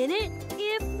 Wait a minute.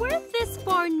 If we're this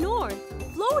far north,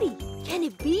 Floaty, can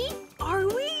it be? Are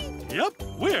we Yep,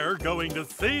 we're going to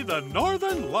see the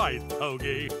Northern Lights,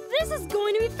 Hogie. This is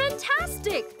going to be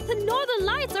fantastic! The Northern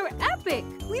Lights are epic!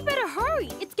 We better hurry,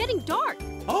 it's getting dark.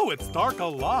 Oh, it's dark a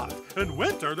lot. In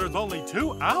winter, there's only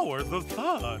 2 hours of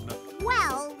sun.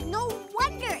 Well, no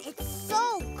wonder it's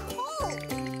so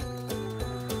cold.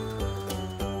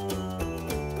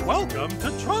 Welcome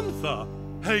to Tromso.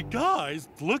 Hey guys,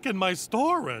 look in my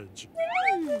storage.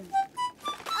 Oh!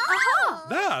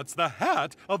 That's the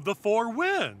hat of the 4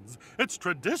 winds. It's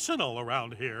traditional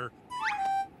around here.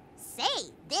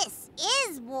 Say, this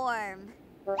is warm.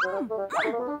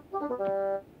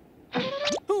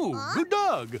 Oh, good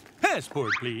dog.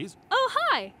 Passport, please. Oh,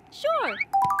 hi. Sure.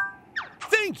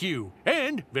 Thank you,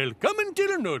 and welcome to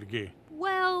the Norge.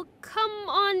 Well, come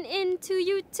on into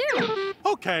you too.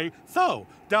 Okay, so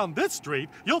down this street,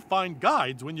 you'll find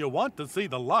guides when you want to see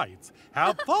the lights.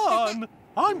 Have fun!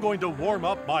 I'm going to warm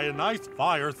up by a nice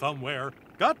fire somewhere.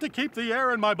 Got to keep the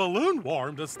air in my balloon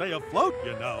warm to stay afloat,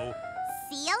 you know.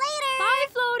 See you later. Bye,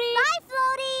 Floaty. Bye,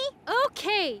 Floaty.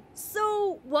 Okay,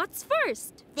 so what's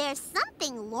first? There's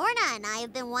something Lorna and I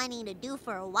have been wanting to do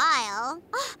for a while.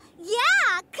 Oh,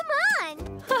 yeah, come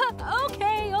on.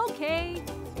 Okay.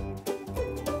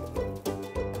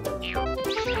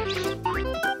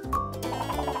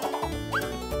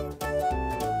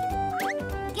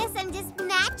 Guess I'm just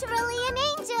naturally an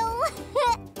angel.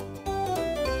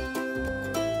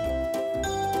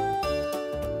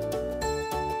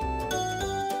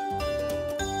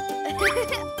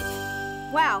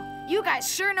 Wow, you guys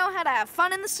sure know how to have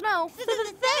fun in the snow.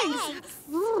 Thanks.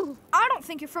 I don't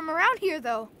think you're from around here,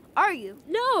 though, are you?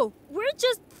 No, we're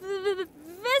just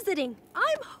visiting.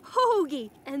 I'm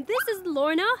Hogie, and this is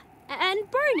Lorna and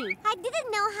Bernie. I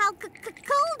didn't know how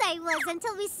cold I was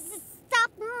until we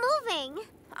stopped moving.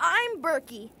 I'm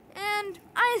Berkey, and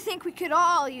I think we could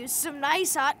all use some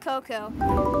nice hot cocoa.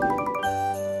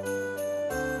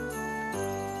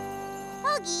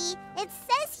 Hogie, it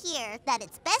says here that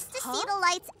it's best to see the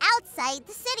lights outside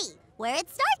the city, where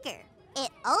it's darker.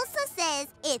 It also says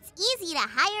it's easy to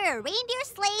hire a reindeer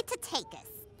sleigh to take us.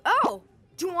 Oh,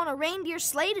 do you want a reindeer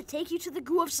sleigh to take you to the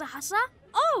Gu of Sahasa?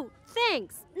 Oh,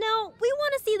 thanks. No, we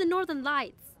want to see the Northern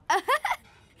Lights.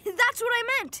 That's what I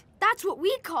meant. That's what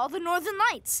we call the Northern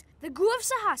Lights, the Gu of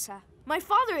Sahasa. My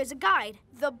father is a guide,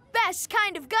 the best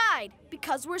kind of guide,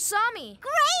 because we're Sami.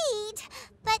 Great!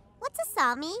 But what's a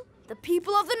Sami? The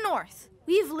people of the North.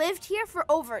 We've lived here for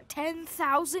over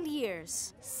 10,000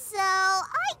 years. So,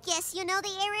 I guess you know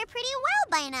the area pretty well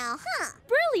by now, huh?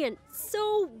 Brilliant!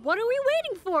 So, what are we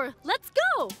waiting for? Let's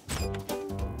go!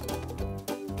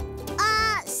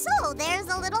 So there's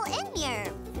a little inn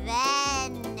here.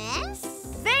 Venice?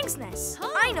 Vangsness.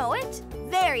 I know it.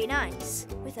 Very nice.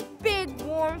 With a big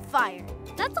warm fire.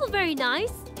 That's all very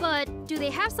nice, but do they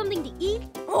have something to eat?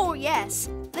 Oh, yes.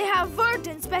 They have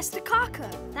Verdens beste kake.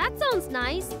 That sounds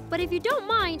nice, but if you don't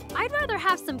mind, I'd rather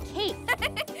have some cake.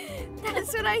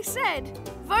 That's what I said.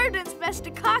 Verdens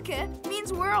beste kake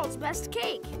means world's best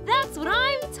cake. That's what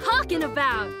I'm talking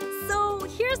about. So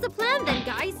here's the plan then,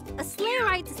 guys. A sleigh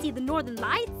ride to see the Northern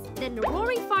Lights, then a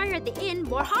roaring fire at the inn,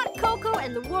 more hot cocoa,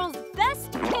 and the world's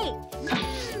best cake.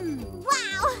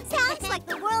 Wow, sounds like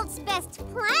the world's best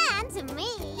plan to me.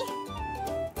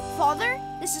 Father,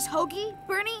 this is Hogie,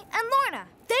 Bernie, and Lorna.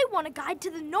 They want a guide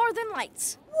to the Northern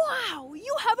Lights. Wow,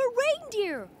 you have a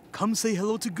reindeer. Come say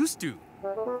hello to Gustu.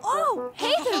 Oh,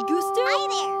 hey there, Gustu. Hi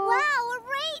there. Wow, a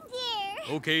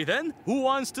reindeer. Okay then, who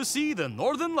wants to see the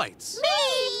Northern Lights? Me!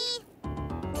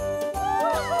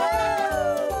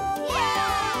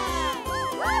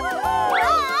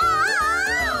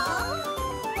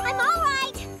 I'm all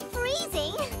right.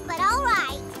 Freezing, but all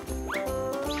right.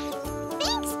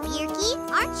 Thanks, Birky.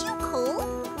 Aren't you cold?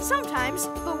 Sometimes,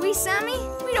 but we Sami,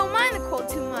 we don't mind the cold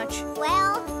too much.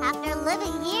 Well, after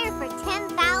living here for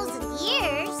 10,000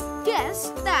 years.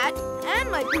 Yes, that,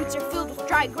 and my boots are filled with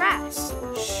dry grass.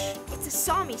 Shh, it's a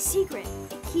Sami secret.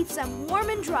 It keeps them warm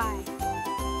and dry.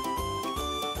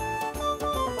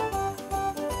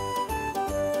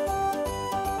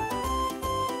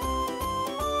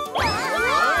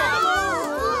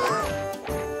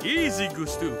 Easy,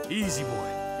 Gustu. Easy, boy.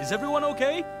 Is everyone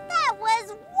okay? That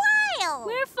was wild.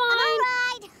 We're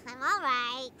fine. I'm all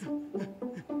right.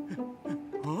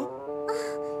 Huh?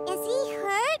 Is he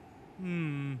hurt?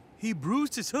 He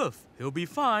bruised his hoof. He'll be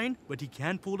fine, but he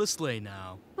can't pull the sleigh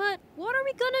now. But what are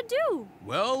we gonna do?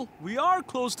 Well, we are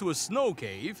close to a snow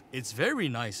cave. It's very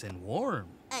nice and warm.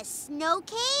 A snow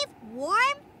cave?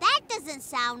 Warm? That doesn't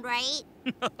sound right.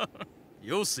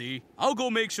 You'll see. I'll go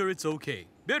make sure it's okay.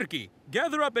 Birky,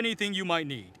 gather up anything you might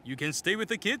need. You can stay with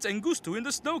the kids and Gustu in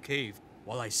the snow cave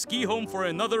while I ski home for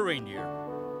another reindeer.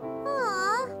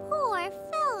 Aw, poor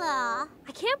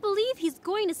can't believe he's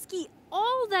going to ski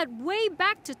all that way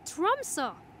back to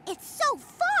Tromso. It's so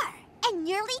far and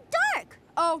nearly dark.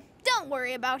 Oh, don't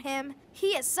worry about him.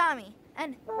 He is Sami.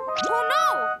 And, oh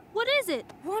no! What is it?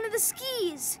 One of the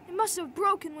skis. It must have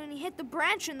broken when he hit the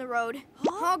branch in the road.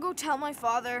 Huh? I'll go tell my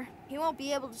father. He won't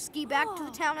be able to ski back to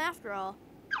the town after all.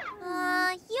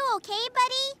 You okay,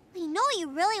 buddy? We know you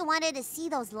really wanted to see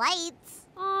those lights.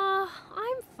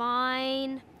 I'm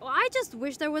fine. I just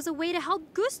wish there was a way to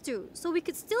help Gustu so we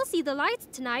could still see the lights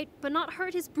tonight but not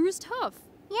hurt his bruised hoof.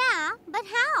 Yeah, but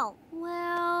how?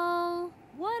 Well,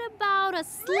 what about a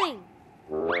sling?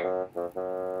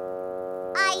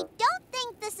 I don't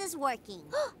think this is working.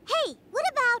 Hey, what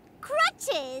about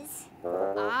crutches?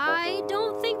 I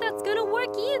don't think that's gonna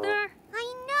work either.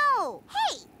 I know.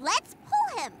 Hey, let's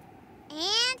pull him.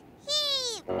 And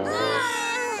heave.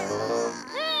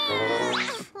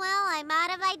 Well, I'm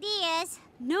out of ideas.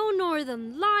 No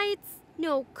northern lights,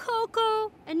 no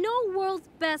cocoa, and no world's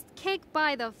best cake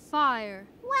by the fire.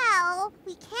 Well,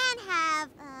 we can have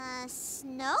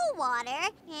snow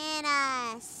water in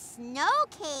a snow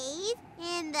cave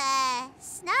in the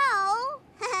snow.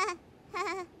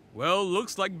 Well,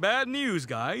 looks like bad news,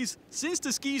 guys. Since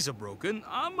the skis are broken,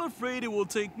 I'm afraid it will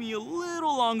take me a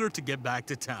little longer to get back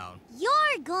to town.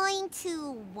 You're going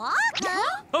to walk?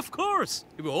 Huh? Of course!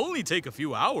 It will only take a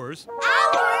few hours.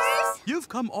 Hours? You've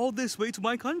come all this way to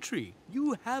my country.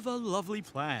 You have a lovely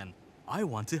plan. I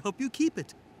want to help you keep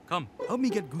it. Come, help me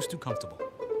get Gustu comfortable.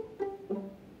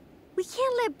 We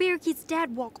can't let Bearkey's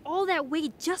dad walk all that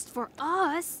way just for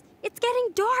us. It's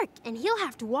getting dark, and he'll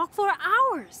have to walk for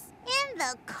hours. In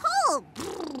the cold.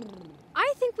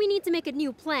 I think we need to make a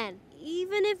new plan,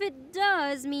 even if it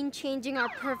does mean changing our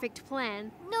perfect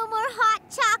plan. No more hot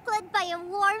chocolate by a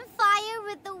warm fire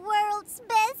with the world's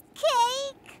best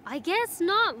cake. I guess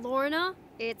not, Lorna.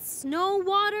 It's snow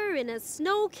water in a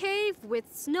snow cave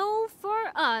with snow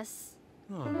for us.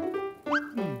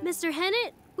 Mr.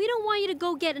 Hennett, we don't want you to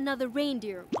go get another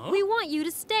reindeer. Huh? We want you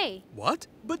to stay. What?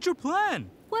 But your plan?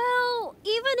 Well,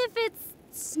 even if it's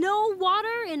snow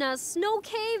water in a snow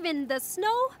cave in the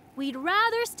snow, we'd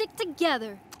rather stick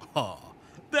together. Oh,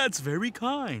 that's very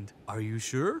kind. Are you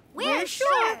sure? We're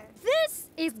sure. This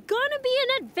is gonna be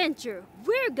an adventure.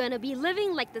 We're gonna be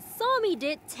living like the Sami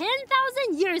did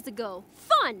 10,000 years ago.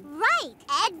 Fun! Right,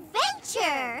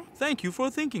 adventure! Thank you for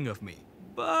thinking of me.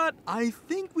 But I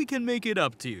think we can make it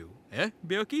up to you. Eh,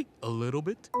 Bearkey? A little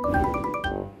bit?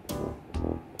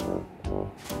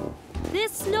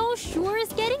 This snow sure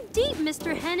is getting deep,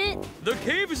 Mr. Hennett. The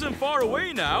cave isn't far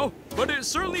away now, but it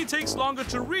certainly takes longer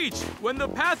to reach when the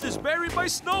path is buried by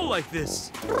snow like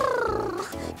this.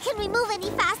 Can we move any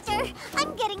faster?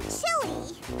 I'm getting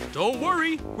chilly. Don't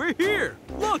worry, we're here.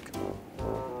 Look.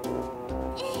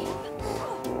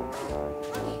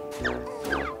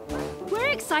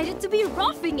 We're excited to be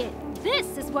roughing it.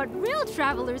 This is what real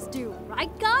travelers do,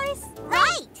 right, guys?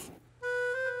 Right!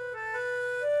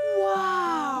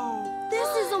 Wow! This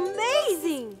is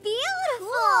amazing!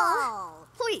 Beautiful!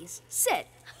 Please, sit.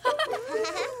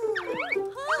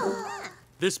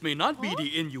 This may not be the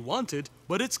inn you wanted,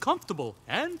 but it's comfortable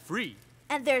and free.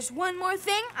 And there's one more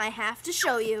thing I have to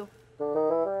show you. Wait!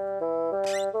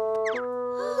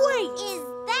 Is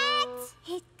that?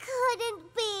 It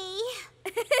couldn't be.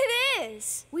 It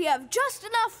is. We have just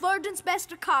enough Verdant's best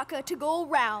caca to go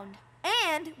around.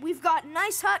 And we've got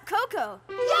nice hot cocoa.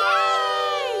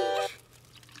 Yay!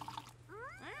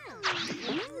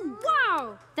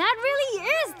 Wow! That really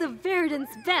is the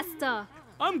Verdant's Besta.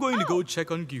 I'm going to go check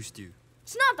on Gustu.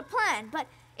 It's not the plan, but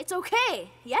it's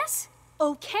okay, yes?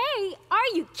 Okay? Are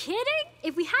you kidding?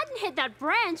 If we hadn't hit that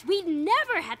branch, we'd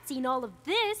never had seen all of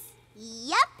this.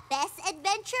 Yup, best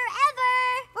adventure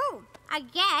ever. Oh, I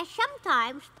guess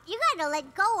sometimes you gotta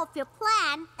let go of your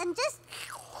plan and just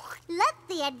let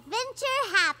the adventure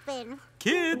happen.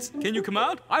 Kids, can you come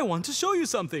out? I want to show you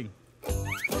something.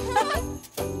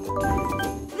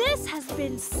 This has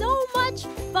been so much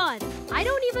fun. I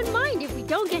don't even mind if we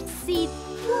don't get to see...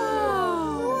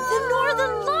 Whoa! The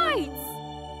Northern Lights!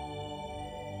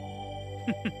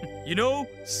 You know,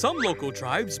 some local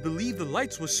tribes believe the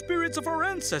lights were spirits of our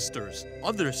ancestors.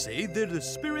 Others say they're the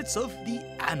spirits of the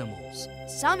animals.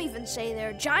 Some even say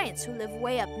they're giants who live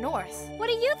way up north. What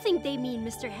do you think they mean,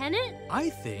 Mr. Hennett? I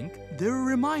think they're a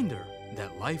reminder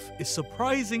that life is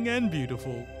surprising and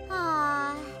beautiful.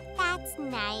 Aw, that's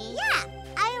nice. Yeah,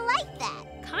 I like that.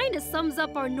 Kinda sums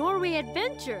up our Norway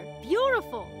adventure.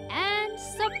 Beautiful and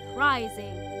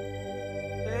surprising.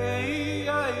 Hey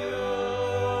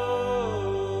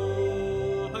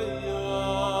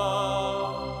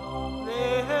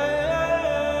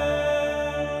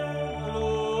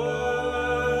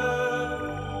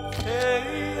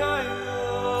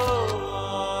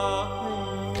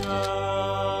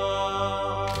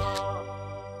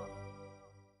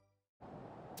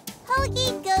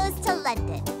Hogie Goes to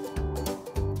London.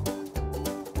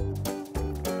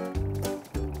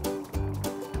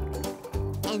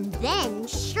 And then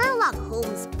Sherlock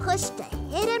Holmes pushed a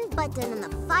hidden button on the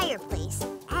fireplace,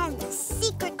 and the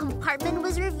secret compartment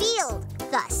was revealed,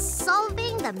 thus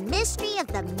solving the mystery of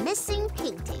the missing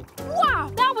painting. Wow,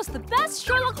 that was the best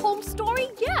Sherlock Holmes story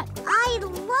yet. I'd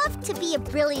love to be a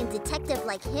brilliant detective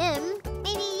like him.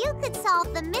 Maybe you could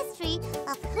solve the mystery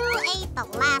of who ate the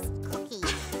last cookie.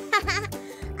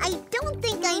 I don't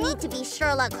think I need to be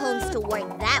Sherlock Holmes to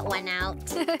work that one out.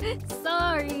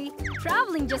 Sorry.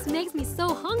 Traveling just makes me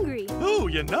so hungry. Ooh,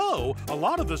 you know, a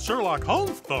lot of the Sherlock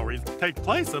Holmes stories take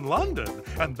place in London,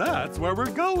 and that's where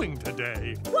we're going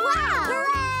today. Wow!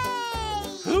 Hooray!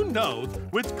 Who knows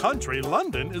which country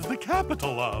London is the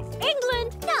capital of?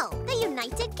 England! No, the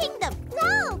United Kingdom.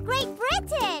 No, Great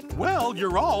Britain. Well,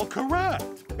 you're all correct.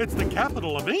 It's the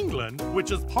capital of England, which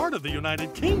is part of the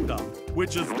United Kingdom,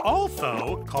 which is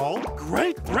also called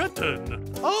Great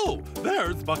Britain. Oh,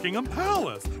 there's Buckingham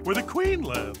Palace, where the Queen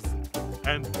lives.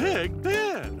 And Big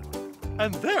Ben.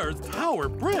 And there's Tower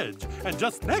Bridge, and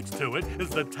just next to it is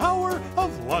the Tower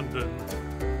of London.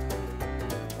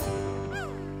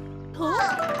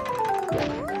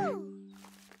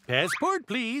 Passport,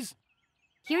 please.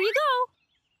 Here you go.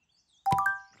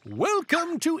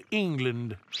 Welcome to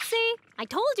England. See, I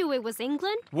told you it was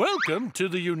England. Welcome to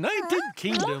the United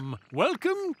Kingdom.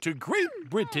 Welcome to Great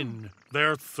Britain.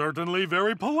 They're certainly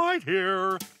very polite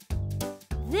here.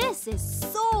 This is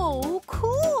so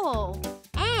cool.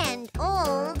 And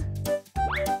old.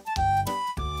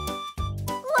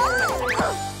 Whoa!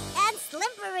 And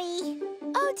slippery.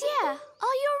 Oh dear,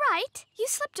 are you all right? You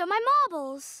slipped on my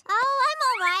marbles. Oh, I'm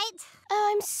all right. Oh,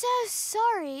 I'm so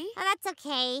sorry. Oh, that's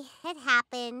okay. It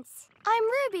happens. I'm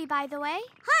Ruby, by the way.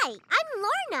 Hi, I'm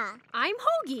Lorna. I'm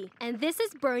Hogie, and this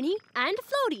is Bernie and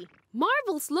Floaty.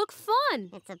 Marbles look fun.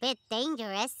 It's a bit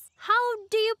dangerous. How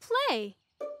do you play?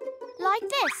 Like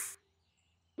this.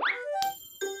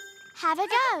 Have a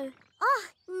go. Oh,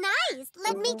 nice.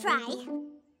 Let me try.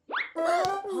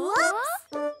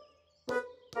 Whoops.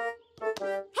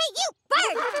 Hey, you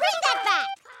bird! Bring that back!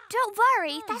 Don't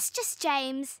worry, that's just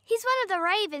James. He's one of the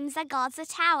ravens that guards the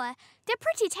tower. They're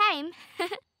pretty tame,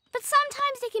 but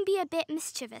sometimes they can be a bit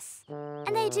mischievous.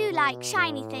 And they do like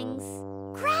shiny things.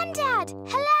 Grandad,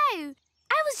 hello!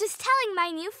 I was just telling my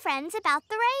new friends about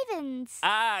the ravens.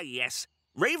 Ah, yes.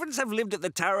 Ravens have lived at the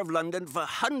Tower of London for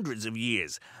hundreds of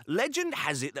years. Legend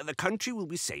has it that the country will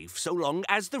be safe so long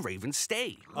as the ravens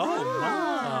stay. Oh,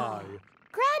 my.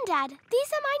 Grandad,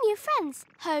 these are my new friends.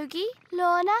 Hogie,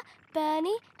 Lorna,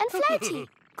 Bernie, and Floaty.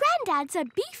 Grandad's a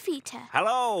beef eater.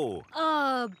 Hello.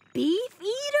 Beef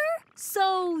eater?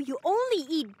 So you only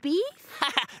eat beef?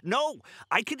 No,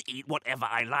 I can eat whatever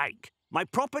I like. My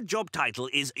proper job title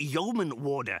is Yeoman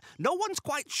Warder. No one's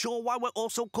quite sure why we're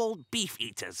also called beef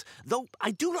eaters, though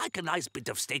I do like a nice bit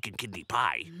of steak and kidney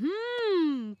pie.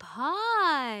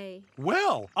 Pie.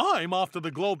 Well, I'm off to the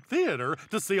Globe Theatre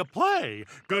to see a play.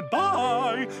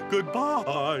 Goodbye,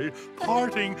 goodbye.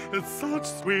 Parting is such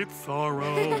sweet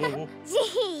sorrow.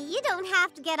 Gee, you don't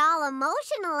have to get all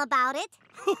emotional about it.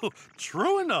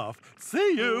 True enough.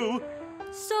 See you.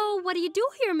 So what do you do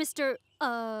here, Mr.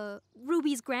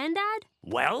 Ruby's granddad?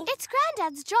 Well? It's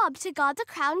Granddad's job to guard the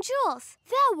crown jewels.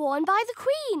 They're worn by the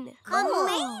Queen.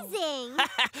 Amazing!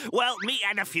 Well, me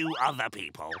and a few other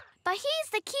people. But he's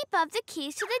the keeper of the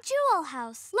keys to the jewel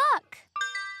house. Look.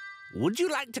 Would you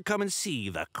like to come and see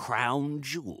the crown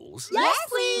jewels? Yes,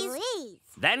 please.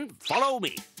 Then follow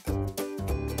me.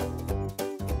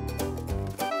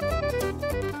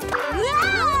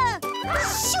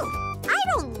 Shoot! I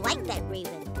don't like that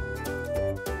raven.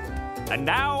 And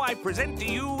now I present to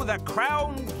you the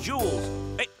crown jewels.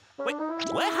 Hey, wait,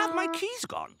 where have my keys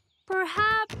gone?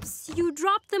 Perhaps you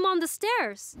dropped them on the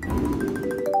stairs.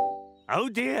 Oh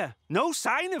dear, no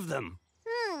sign of them.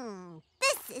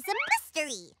 This is a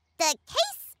mystery. The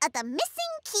case of the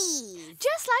missing keys.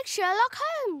 Just like Sherlock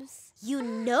Holmes. You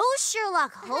know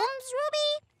Sherlock Holmes,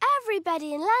 Ruby?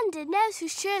 Everybody in London knows who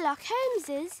Sherlock Holmes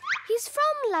is. He's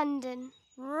from London.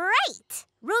 Right.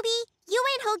 Ruby, you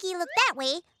and Hogie look that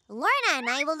way. Lorna and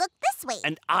I will look this way.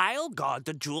 And I'll guard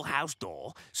the jewel house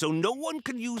door so no one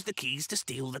can use the keys to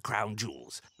steal the crown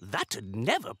jewels. That'd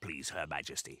never please Her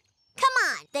Majesty. Come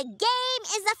on, the game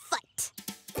is afoot.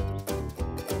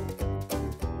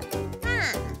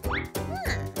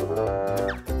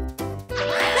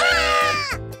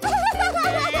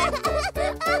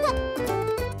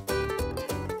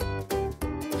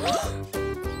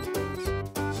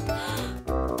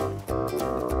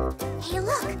 Hey,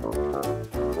 look.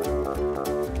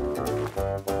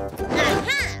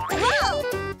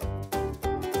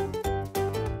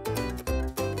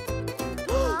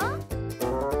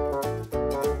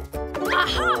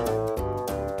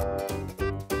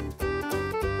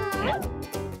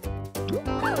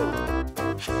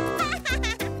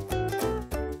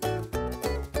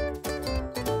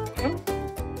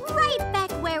 Right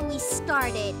back where we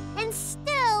started, and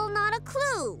still not a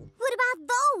clue. What about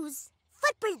those?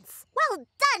 Footprints. Well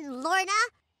done, Lorna.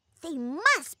 They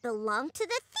must belong to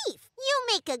the thief. You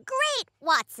make a great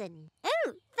Watson.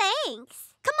 Oh,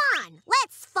 thanks. Come on,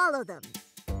 let's follow them.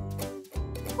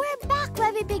 We're back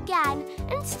where we began,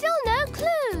 and still no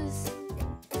clues.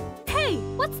 Hey,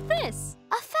 what's this?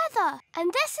 A feather,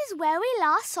 and this is where we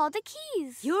last saw the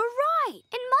keys. You're right.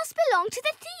 It must belong to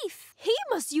the thief. He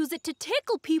must use it to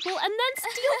tickle people and then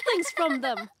steal things from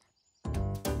them.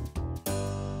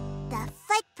 The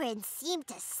footprints seem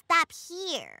to stop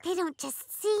here. They don't just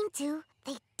seem to,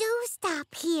 they do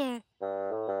stop here.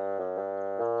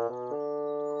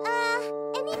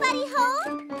 Anybody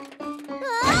home?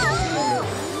 Oh,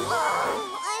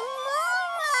 I'm all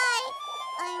right.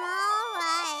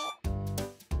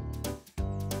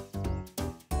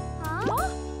 Huh?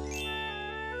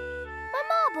 My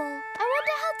marble. I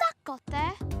wonder how that got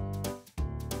there.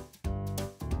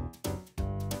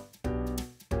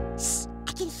 Shh! I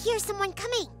can hear someone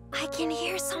coming. I can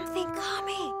hear something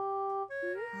coming.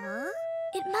 Huh?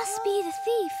 It must be the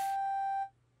thief.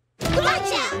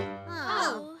 Gotcha!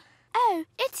 Oh,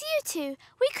 it's you two.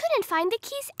 We couldn't find the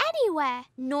keys anywhere.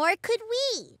 Nor could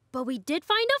we. But we did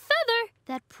find a feather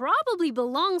that probably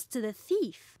belongs to the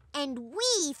thief. And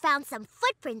we found some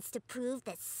footprints to prove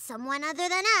that someone other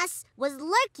than us was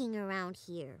lurking around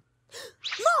here.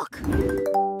 Look!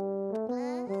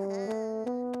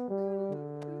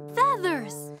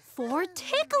 Feathers for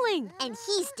tickling. And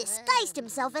he's disguised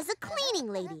himself as a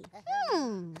cleaning lady.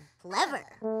 Clever.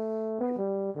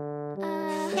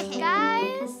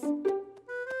 Guys?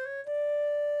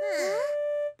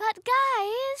 But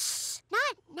guys... Shh!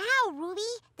 Not now, Ruby.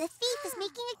 The thief is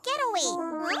making a getaway.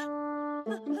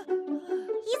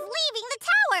 He's leaving the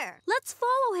tower. Let's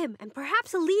follow him, and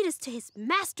perhaps he'll lead us to his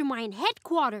mastermind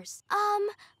headquarters.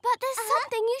 But there's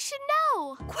something you should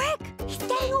know. Quick! He's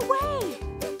getting away!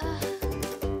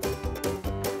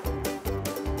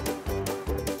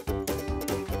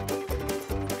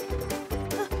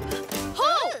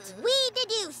 Halt! We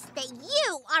deduce that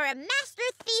you are a master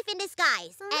thief in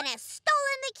disguise and have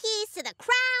stolen the keys to the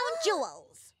crown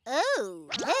jewels. Oh,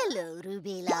 hello,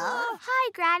 Ruby love.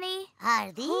 Hi, Granny.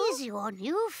 Are these your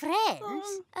new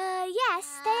friends?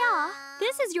 Yes, they are.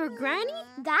 This is your granny?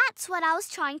 That's what I was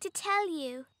trying to tell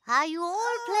you. Are you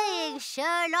all playing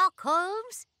Sherlock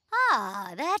Holmes?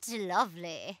 Ah, that's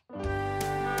lovely.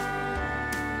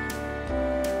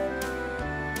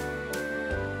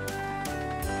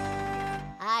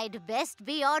 I'd best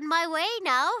be on my way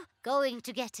now. Going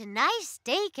to get a nice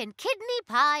steak and kidney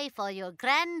pie for your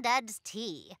granddad's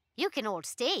tea. You can all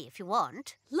stay if you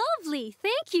want. Lovely,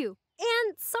 thank you.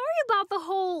 And sorry about the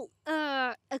whole,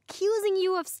 accusing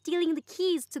you of stealing the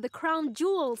keys to the crown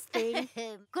jewels thing.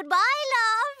 Goodbye,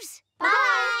 loves.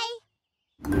 Bye.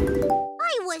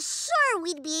 I was sure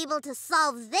we'd be able to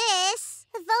solve this.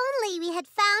 If only we had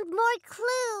found more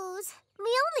clues.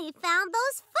 We only found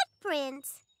those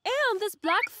footprints. And this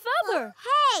black feather.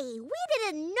 Hey, we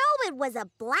didn't know it was a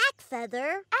black feather.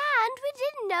 And we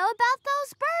didn't know about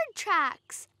those bird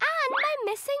tracks. And my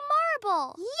missing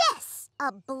marble. Yes,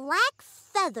 a black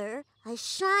feather, a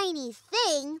shiny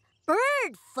thing,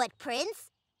 bird footprints.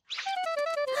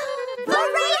 The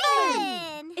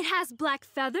raven! It has black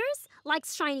feathers,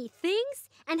 likes shiny things,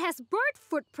 and has bird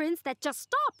footprints that just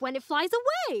stop when it flies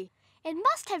away. It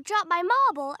must have dropped my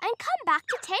marble and come back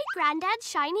to take Granddad's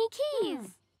shiny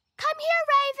keys. Come here,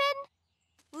 Raven.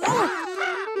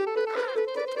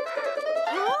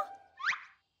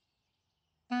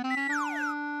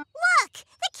 Look!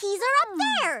 The keys are up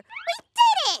there! We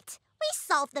did it! We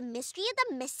solved the mystery of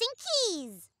the missing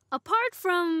keys. Apart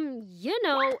from,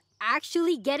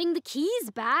 actually getting the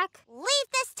keys back. Leave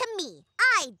this to me.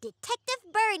 I, Detective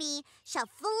Bernie, shall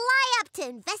fly up to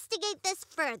investigate this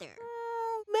further.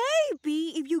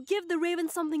 Maybe if you give the raven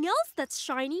something else that's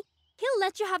shiny, he'll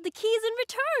let you have the keys in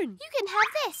return. You can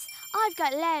have this. I've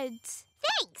got loads.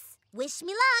 Thanks. Wish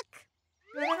me luck.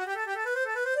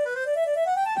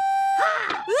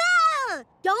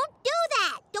 Don't do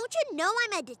that. Don't you know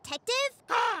I'm a detective?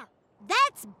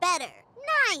 That's better.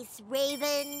 Nice,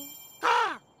 Raven.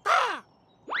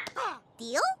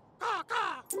 Deal?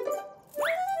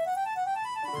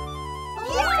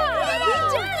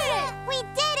 Yeah, we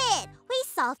did it! We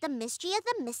solved the mystery of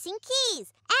the missing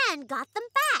keys and got them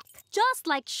back. Just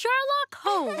like Sherlock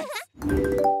Holmes.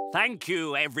 Thank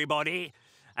you, everybody.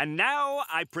 And now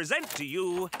I present to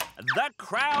you the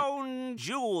crown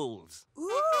jewels.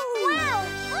 Ooh!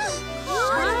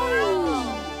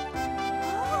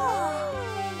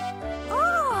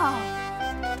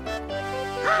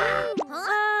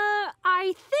 Wow!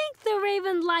 I think the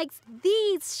raven likes likes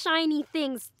these shiny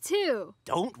things, too.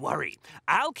 Don't worry.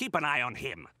 I'll keep an eye on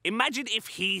him. Imagine if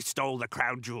he stole the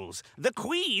crown jewels. The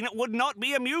Queen would not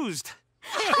be amused.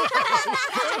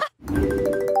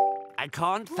 I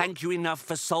can't thank you enough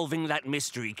for solving that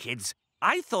mystery, kids.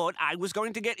 I thought I was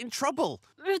going to get in trouble.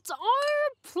 It's our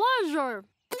pleasure.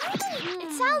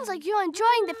 It sounds like you're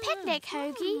enjoying the picnic,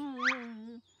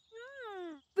 Hogie.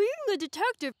 Being a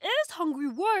detective is hungry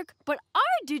work, but I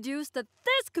deduced that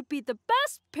this could be the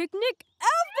best picnic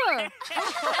ever!